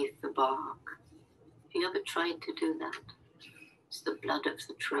flowing beneath the bark. Have you ever tried to do that? It's the blood of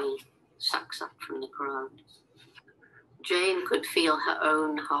the tree, sucks up from the ground. Jane could feel her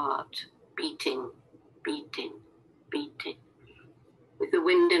own heart beating, beating, beating. With the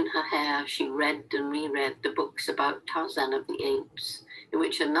wind in her hair, she read and reread the books about Tarzan of the Apes, in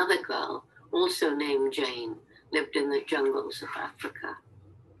which another girl, also named Jane, lived in the jungles of Africa.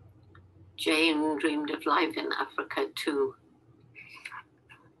 Jane dreamed of life in Africa too.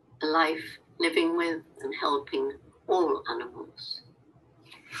 A life living with and helping all animals.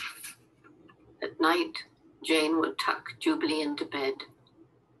 At night, Jane would tuck Jubilee into bed,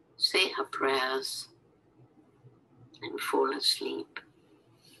 say her prayers, and fall asleep.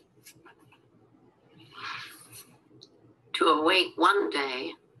 To awake one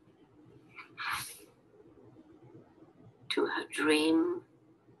day to her dream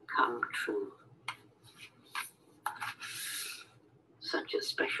come true. Such a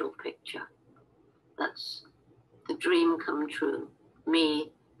special picture. That's the dream come true.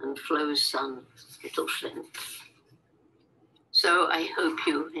 Me and Flo's son, Little Flint. So I hope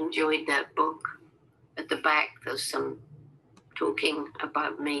you enjoyed that book. At the back, there's some talking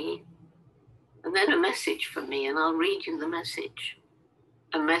about me, and then a message from me, and I'll read you the message.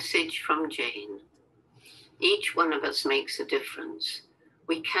 A message from Jane. Each one of us makes a difference.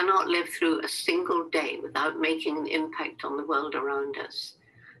 We cannot live through a single day without making an impact on the world around us.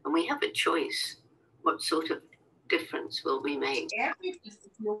 And we have a choice. What sort of difference will we make?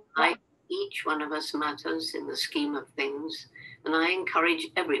 Each one of us matters in the scheme of things, and I encourage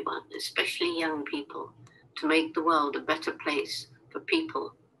everyone, especially young people, to make the world a better place for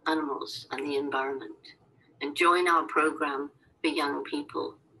people, animals, and the environment. And join our program for young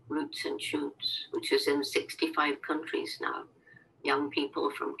people, Roots and Shoots, which is in 65 countries now, young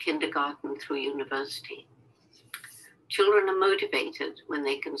people from kindergarten through university. Children are motivated when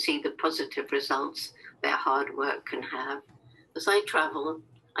they can see the positive results their hard work can have. As I travel,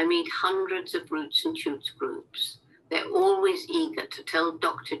 I meet hundreds of Roots and Shoots groups. They're always eager to tell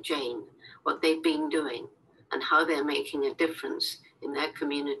Dr. Jane what they've been doing and how they're making a difference in their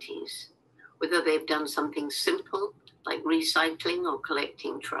communities. Whether they've done something simple, like recycling or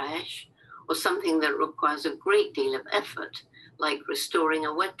collecting trash, or something that requires a great deal of effort, like restoring a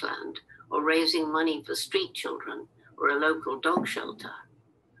wetland or raising money for street children or a local dog shelter.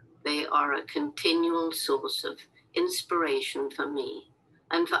 They are a continual source of inspiration for me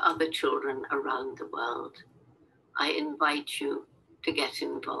and for other children around the world. I invite you to get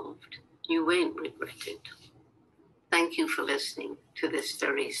involved. You won't regret it. Thank you for listening to this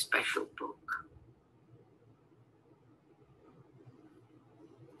very special book.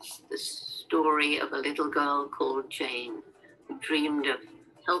 The story of a little girl called Jane who dreamed of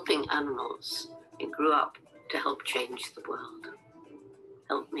helping animals and grew up to help change the world.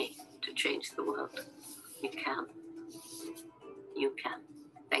 Help me to change the world. You can. You can.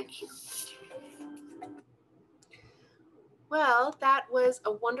 Thank you. Well, that was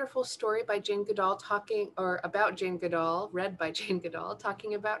a wonderful story by Jane Goodall about Jane Goodall, read by Jane Goodall,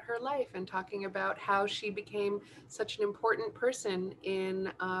 talking about her life and talking about how she became such an important person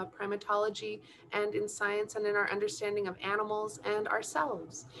in primatology and in science and in our understanding of animals and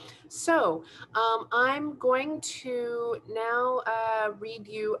ourselves. So I'm going to now read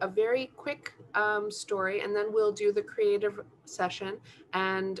you a very quick story, and then we'll do the creative session.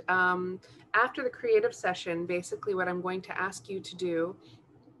 And after the creative session, basically what I'm going to ask you to do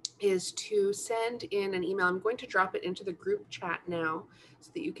is to send in an email. I'm going to drop it into the group chat now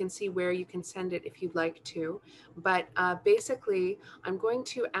so that you can see where you can send it if you'd like to. But basically, I'm going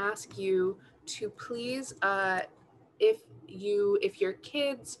to ask you to please, if your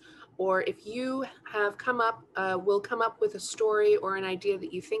kids or if you have will come up with a story or an idea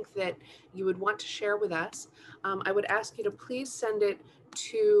that you think that you would want to share with us, I would ask you to please send it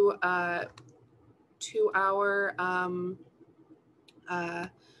to our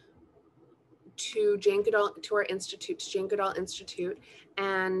to Jane Goodall, to our institute, to Jane Goodall Institute,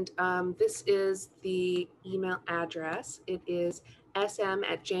 and this is the email address. It is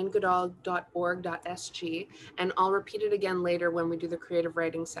sm@janegoodall.org.sg, and I'll repeat it again later when we do the creative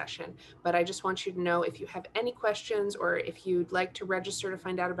writing session. But I just want you to know, if you have any questions or if you'd like to register to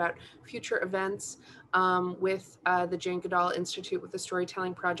find out about future events with the Jane Goodall Institute, with the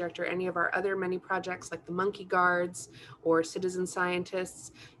Storytelling Project, or any of our other many projects like the Monkey Guards or Citizen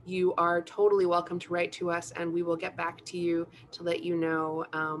Scientists, you are totally welcome to write to us, and we will get back to you to let you know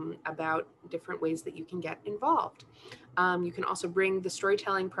about different ways that you can get involved. You can also bring the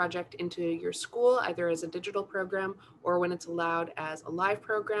Storytelling Project into your school, either as a digital program or when it's allowed as a live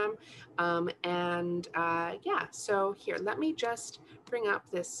program. Yeah, so here, let me just bring up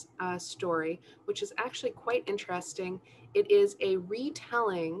this story, which is actually quite interesting. It is a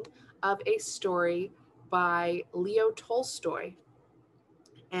retelling of a story by Leo Tolstoy.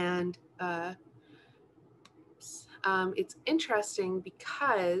 And it's interesting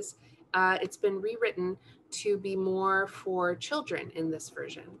because it's been rewritten to be more for children in this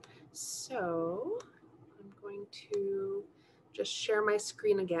version. So I'm going to just share my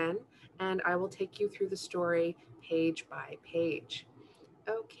screen again, and I will take you through the story page by page.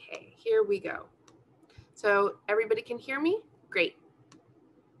 Okay, here we go. So everybody can hear me? Great.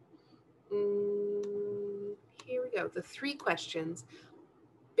 Here we go. The 3 questions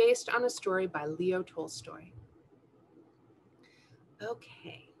based on a story by Leo Tolstoy.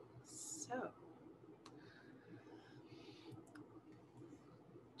 Okay, so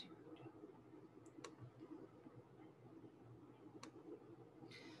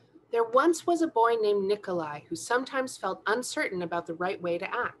there once was a boy named Nikolai who sometimes felt uncertain about the right way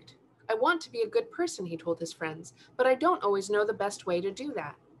to act. I want to be a good person, he told his friends, but I don't always know the best way to do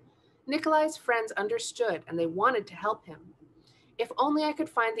that. Nikolai's friends understood, and they wanted to help him. If only I could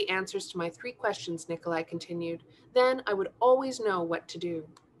find the answers to my 3 questions, Nikolai continued, then I would always know what to do.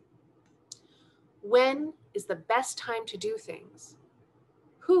 When is the best time to do things?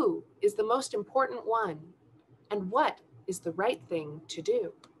 Who is the most important one? And what is the right thing to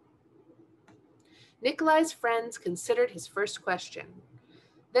do? Nikolai's friends considered his first question.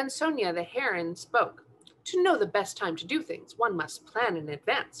 Then Sonia the heron spoke. To know the best time to do things, one must plan in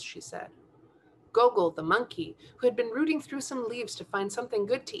advance, she said. Gogol the monkey, who had been rooting through some leaves to find something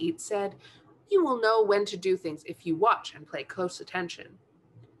good to eat, said, You will know when to do things if you watch and pay close attention.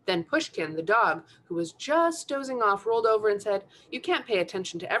 Then Pushkin, the dog, who was just dozing off, rolled over and said, You can't pay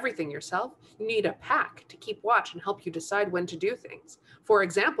attention to everything yourself. You need a pack to keep watch and help you decide when to do things. For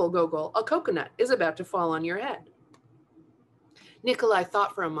example, Gogol, a coconut is about to fall on your head. Nikolai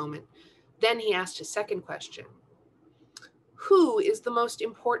thought for a moment. Then he asked his second question. Who is the most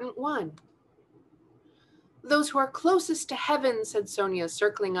important one? Those who are closest to heaven, said Sonia,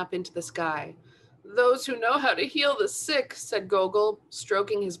 circling up into the sky. Those who know how to heal the sick, said Gogol,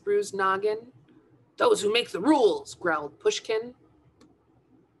 stroking his bruised noggin. Those who make the rules, growled Pushkin.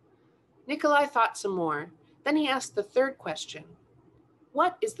 Nikolai thought some more. Then he asked the third question.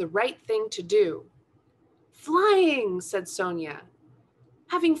 What is the right thing to do? Flying, said Sonia.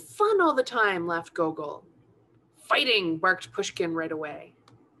 Having fun all the time, laughed Gogol. Fighting, barked Pushkin right away.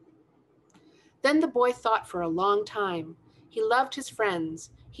 Then the boy thought for a long time. He loved his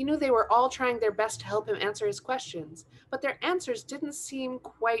friends. He knew they were all trying their best to help him answer his questions, but their answers didn't seem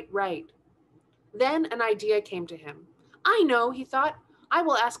quite right. Then an idea came to him. I know, he thought. I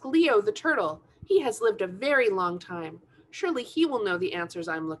will ask Leo the turtle. He has lived a very long time. Surely he will know the answers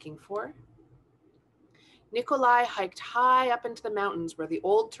I'm looking for. Nikolai hiked high up into the mountains where the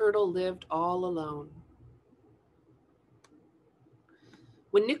old turtle lived all alone.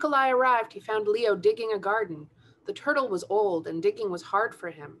 When Nikolai arrived, he found Leo digging a garden. The turtle was old and digging was hard for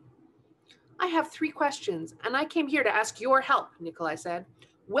him. I have 3 questions, and I came here to ask your help, Nikolai said.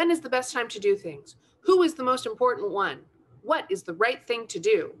 When is the best time to do things? Who is the most important one? What is the right thing to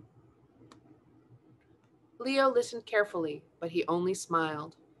do? Leo listened carefully, but he only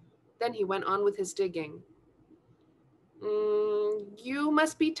smiled. Then he went on with his digging. You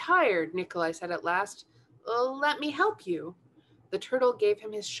must be tired, Nikolai said at last. Let me help you. The turtle gave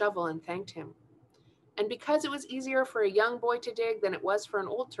him his shovel and thanked him. And because it was easier for a young boy to dig than it was for an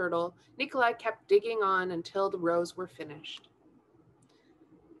old turtle, Nikolai kept digging on until the rows were finished.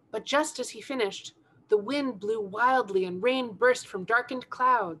 But just as he finished, the wind blew wildly and rain burst from darkened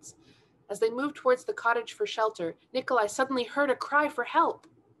clouds. As they moved towards the cottage for shelter, Nikolai suddenly heard a cry for help.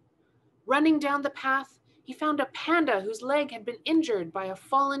 Running down the path, he found a panda whose leg had been injured by a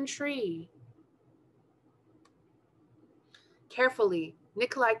fallen tree. Carefully,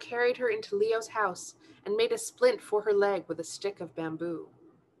 Nikolai carried her into Leo's house and made a splint for her leg with a stick of bamboo.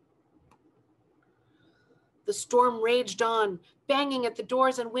 The storm raged on, banging at the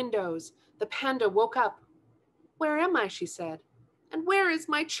doors and windows. The panda woke up. Where am I, she said, and where is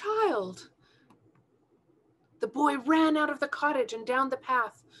my child? The boy ran out of the cottage and down the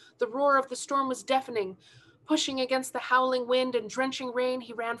path. The roar of the storm was deafening. Pushing against the howling wind and drenching rain,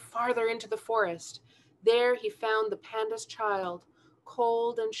 he ran farther into the forest. There he found the panda's child,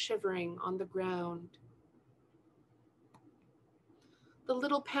 cold and shivering on the ground. The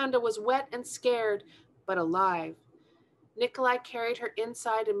little panda was wet and scared, but alive. Nikolai carried her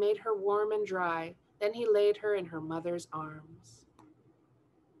inside and made her warm and dry. Then he laid her in her mother's arms.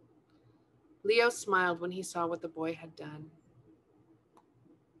 Leo smiled when he saw what the boy had done.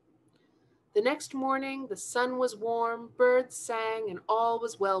 The next morning, the sun was warm, birds sang, and all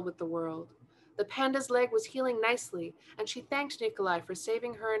was well with the world. The panda's leg was healing nicely, and she thanked Nikolai for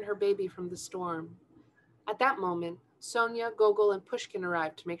saving her and her baby from the storm. At that moment, Sonia, Gogol, and Pushkin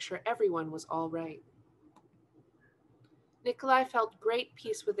arrived to make sure everyone was all right. Nikolai felt great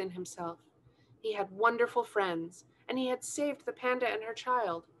peace within himself. He had wonderful friends, and he had saved the panda and her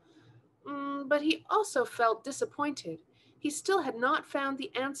child. But he also felt disappointed. He still had not found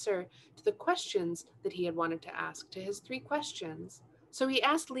the answer to the questions that he had wanted to ask, to his 3 questions. So he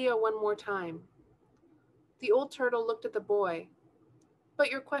asked Leo one more time. The old turtle looked at the boy. But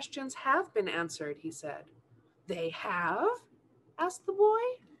your questions have been answered, he said. They have? Asked the boy.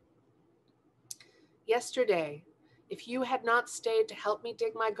 Yesterday, if you had not stayed to help me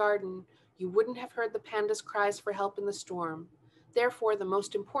dig my garden, you wouldn't have heard the panda's cries for help in the storm. Therefore, the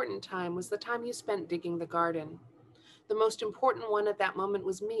most important time was the time you spent digging the garden. The most important one at that moment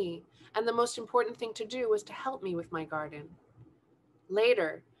was me, and the most important thing to do was to help me with my garden.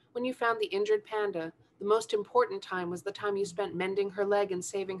 Later, when you found the injured panda, the most important time was the time you spent mending her leg and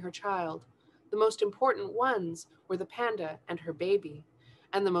saving her child. The most important ones were the panda and her baby,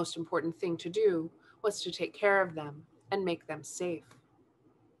 and the most important thing to do was to take care of them and make them safe.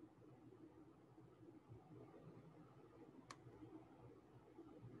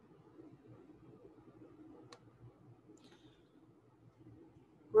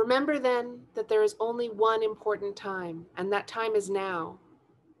 Remember then that there is only one important time, and that time is now.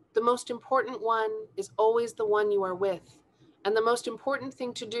 The most important one is always the one you are with, and the most important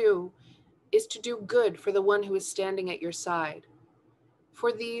thing to do is to do good for the one who is standing at your side.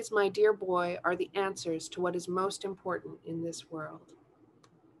 For these, my dear boy, are the answers to what is most important in this world.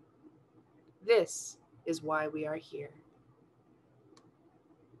 This is why we are here.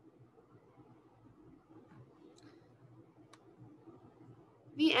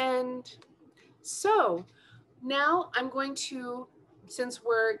 The end. So now I'm going to, since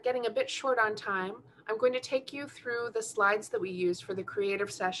we're getting a bit short on time, I'm going to take you through the slides that we used for the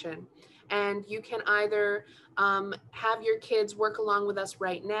creative session. And you can either have your kids work along with us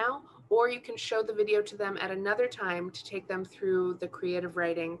right now, or you can show the video to them at another time to take them through the creative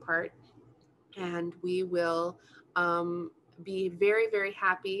writing part. And we will be very, very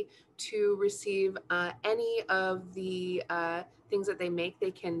happy to receive any of the things that they make.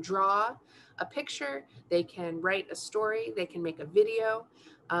 They can draw a picture, they can write a story, they can make a video,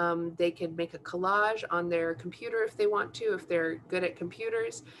 they can make a collage on their computer if they want to, if they're good at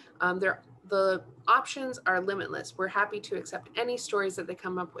computers. The options are limitless. We're happy to accept any stories that they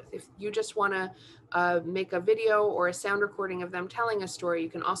come up with. If you just want to make a video or a sound recording of them telling a story, you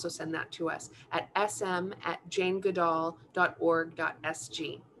can also send that to us at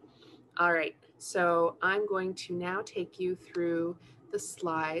sm@janegoodall.org.sg. All right, so I'm going to now take you through the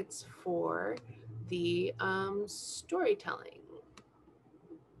slides for the storytelling.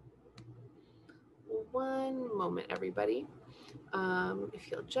 One moment, everybody. If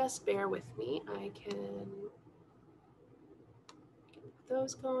you'll just bear with me, I can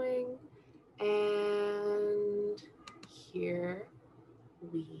those going. And here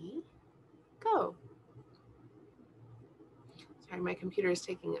we go. Sorry, my computer is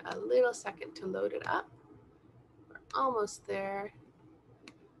taking a little second to load it up. We're almost there.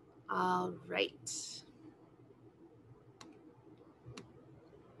 All right.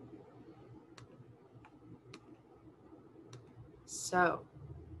 So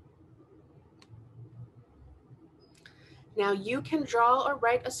now you can draw or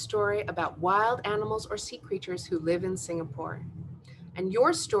write a story about wild animals or sea creatures who live in Singapore. And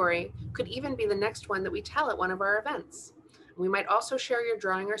your story could even be the next one that we tell at one of our events. We might also share your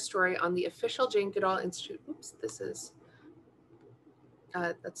drawing or story on the official Jane Goodall Institute. Oops,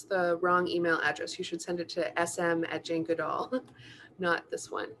 that's the wrong email address. You should send it to sm@janegoodall, not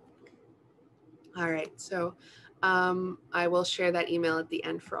this one. All right, so I will share that email at the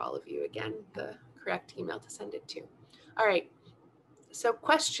end for all of you again, the correct email to send it to. All right, so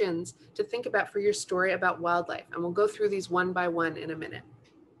questions to think about for your story about wildlife, and we'll go through these one by one in a minute.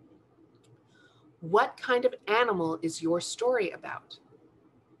 What kind of animal is your story about?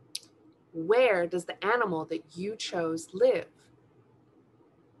 Where does the animal that you chose live?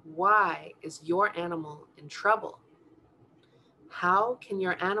 Why is your animal in trouble? How can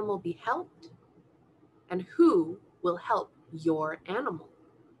your animal be helped? And who will help your animal?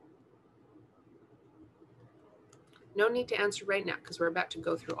 No need to answer right now because we're about to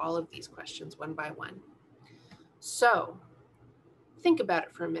go through all of these questions one by one. So think about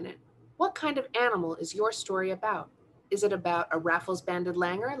it for a minute. What kind of animal is your story about? Is it about a Raffles-banded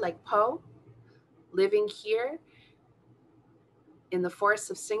langur like Po, living here in the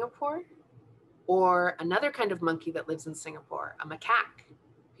forests of Singapore? Or another kind of monkey that lives in Singapore, a macaque,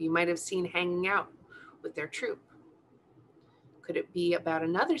 who you might have seen hanging out with their troop? Could it be about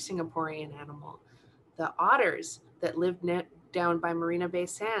another Singaporean animal, the otters that live down by Marina Bay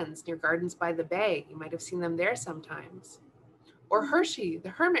Sands near Gardens by the Bay? You might have seen them there sometimes. Or Hershey, the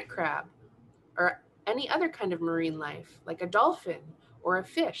hermit crab, or any other kind of marine life, like a dolphin, or a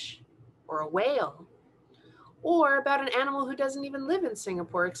fish, or a whale. Or about an animal who doesn't even live in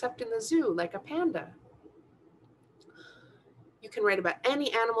Singapore except in the zoo, like a panda. You can write about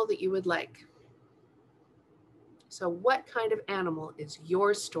any animal that you would like. So what kind of animal is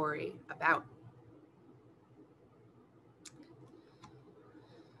your story about?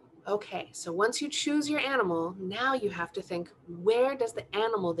 Okay, so once you choose your animal, now you have to think, where does the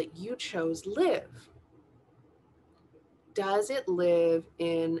animal that you chose live? Does it live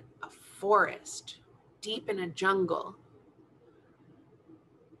in a forest, deep in a jungle,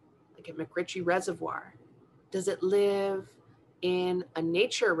 like at McRitchie Reservoir? Does it live in a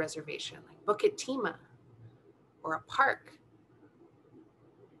nature reservation, like Bukit Timah, or a park?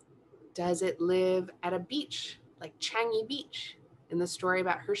 Does it live at a beach, like Changi Beach, in the story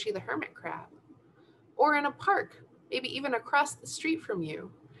about Hershey the hermit crab? Or in a park, maybe even across the street from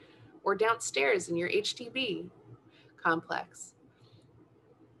you, or downstairs in your HDB complex?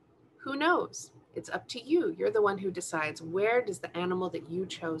 Who knows? It's up to you. You're the one who decides, where does the animal that you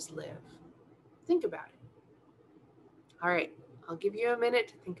chose live? Think about it. All right, I'll give you a minute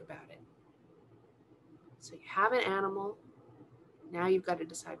to think about it. So you have an animal. Now you've got to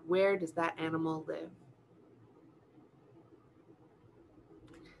decide, where does that animal live?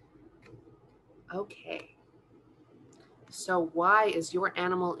 Okay. So why is your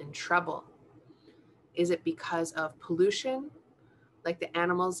animal in trouble? Is it because of pollution? Like the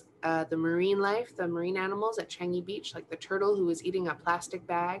animals, the marine life, the marine animals at Changi Beach, like the turtle who was eating a plastic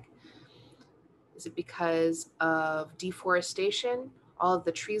bag? Is it because of deforestation, all of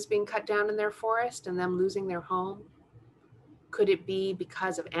the trees being cut down in their forest and them losing their home? Could it be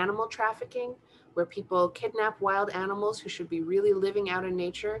because of animal trafficking, where people kidnap wild animals who should be really living out in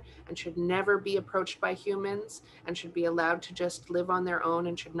nature and should never be approached by humans and should be allowed to just live on their own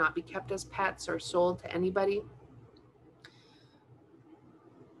and should not be kept as pets or sold to anybody?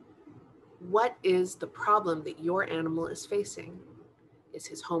 What is the problem that your animal is facing? Is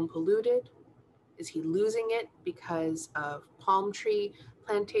his home polluted? Is he losing it because of palm tree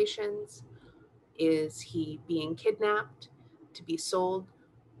plantations? Is he being kidnapped to be sold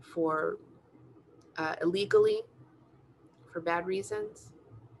for illegally for bad reasons?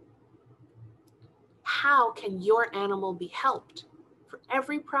 How can your animal be helped? For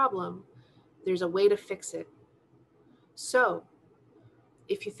every problem, there's a way to fix it. So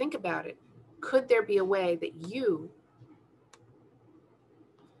if you think about it, could there be a way that you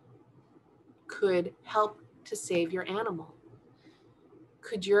could help to save your animal?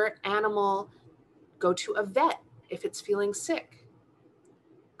 Could your animal go to a vet if it's feeling sick?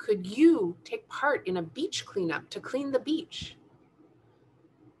 Could you take part in a beach cleanup to clean the beach?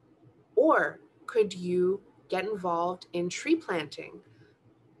 Or could you get involved in tree planting?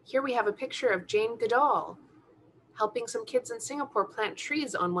 Here we have a picture of Jane Goodall helping some kids in Singapore plant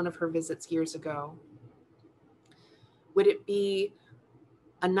trees on one of her visits years ago. Would it be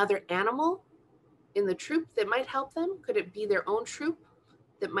another animal in the troop that might help them? Could it be their own troop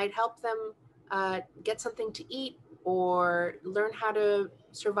that might help them get something to eat or learn how to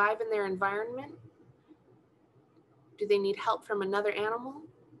survive in their environment? Do they need help from another animal?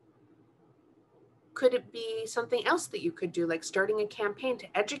 Could it be something else that you could do, like starting a campaign to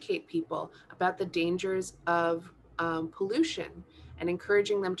educate people about the dangers of pollution and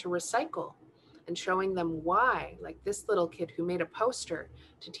encouraging them to recycle and showing them why, like this little kid who made a poster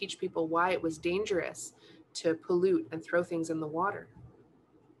to teach people why it was dangerous to pollute and throw things in the water.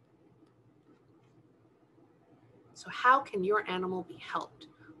 So how can your animal be helped?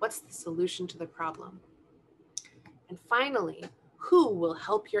 What's the solution to the problem? And finally, who will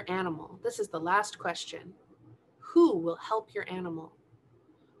help your animal? This is the last question. Who will help your animal?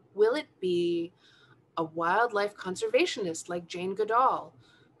 Will it be a wildlife conservationist like Jane Goodall,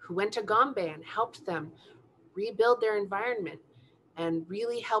 who went to Gombe and helped them rebuild their environment and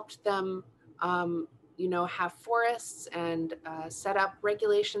really helped them have forests and set up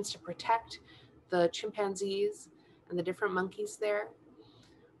regulations to protect the chimpanzees and the different monkeys there?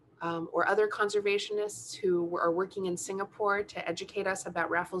 Or other conservationists who are working in Singapore to educate us about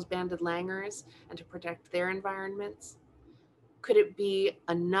Raffles banded langurs and to protect their environments? Could it be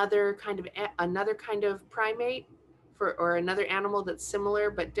another kind of primate or another animal that's similar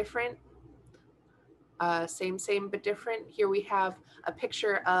but different? Same but different. Here we have a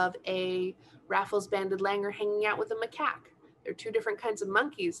picture of a Raffles banded langur hanging out with a macaque. They're two different kinds of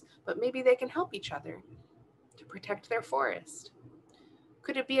monkeys, but maybe they can help each other to protect their forest.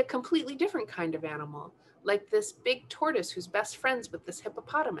 Could it be a completely different kind of animal, like this big tortoise who's best friends with this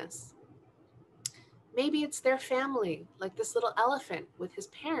hippopotamus? Maybe it's their family, like this little elephant with his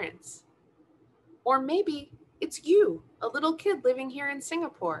parents. Or maybe it's you, a little kid living here in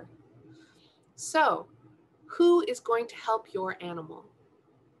Singapore. So, who is going to help your animal?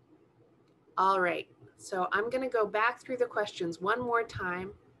 All right, so I'm going to go back through the questions one more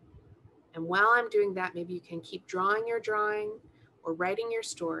time. And while I'm doing that, maybe you can keep drawing your drawing or writing your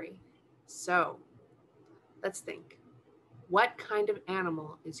story. So let's think. What kind of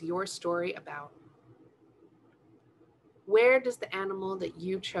animal is your story about? Where does the animal that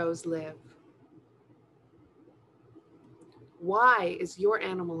you chose live? Why is your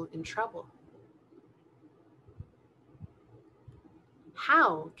animal in trouble?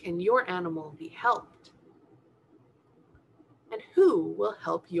 How can your animal be helped? And who will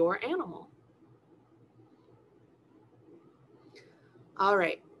help your animal? All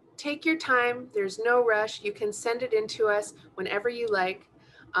right, take your time. There's no rush. You can send it in to us whenever you like.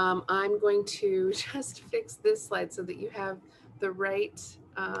 I'm going to just fix this slide so that you have the right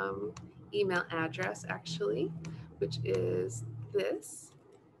email address, actually, which is this.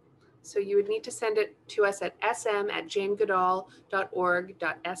 So you would need to send it to us at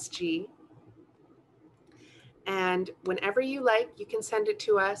sm@janegoodall.org.sg. And whenever you like, you can send it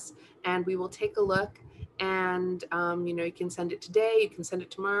to us and we will take a look. And you can send it today, you can send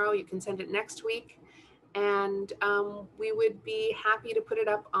it tomorrow, you can send it next week. And we would be happy to put it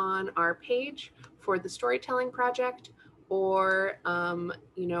up on our page for the Storytelling Project, or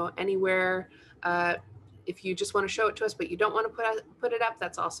anywhere. If you just want to show it to us, but you don't want to put it up,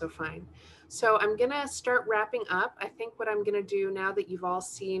 that's also fine. So I'm gonna start wrapping up. I think what I'm gonna do now that you've all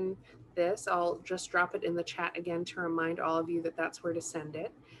seen this, I'll just drop it in the chat again to remind all of you that that's where to send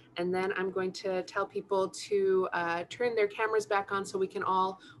it. And then I'm going to tell people to turn their cameras back on so we can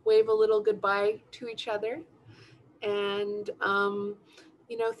all wave a little goodbye to each other. And,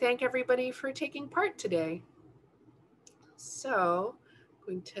 thank everybody for taking part today. So I'm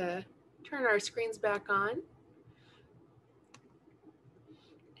going to turn our screens back on.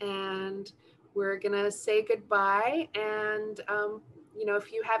 And we're gonna say goodbye. And,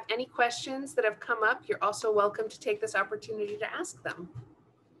 if you have any questions that have come up, you're also welcome to take this opportunity to ask them.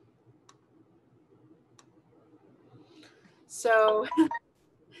 So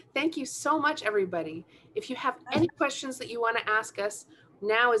thank you so much, everybody. If you have any questions that you want to ask us,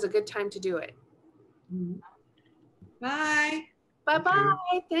 now is a good time to do it. Bye.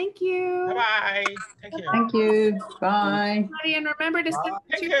 Bye-bye. Thank you. Bye-bye. Thank you. Thank you. Bye. And remember to send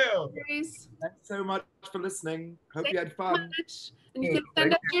Thank your stories. Thanks so much for listening. Hope you had fun. And you can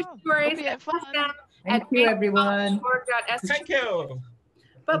send us your stories Thank you, everyone. Thank you.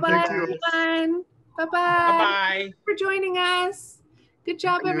 Bye-bye, everyone. Bye-bye. Bye-bye. Thanks for joining us. Good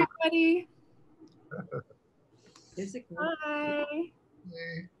job, everybody. Bye.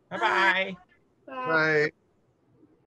 Bye-bye. Bye. Bye.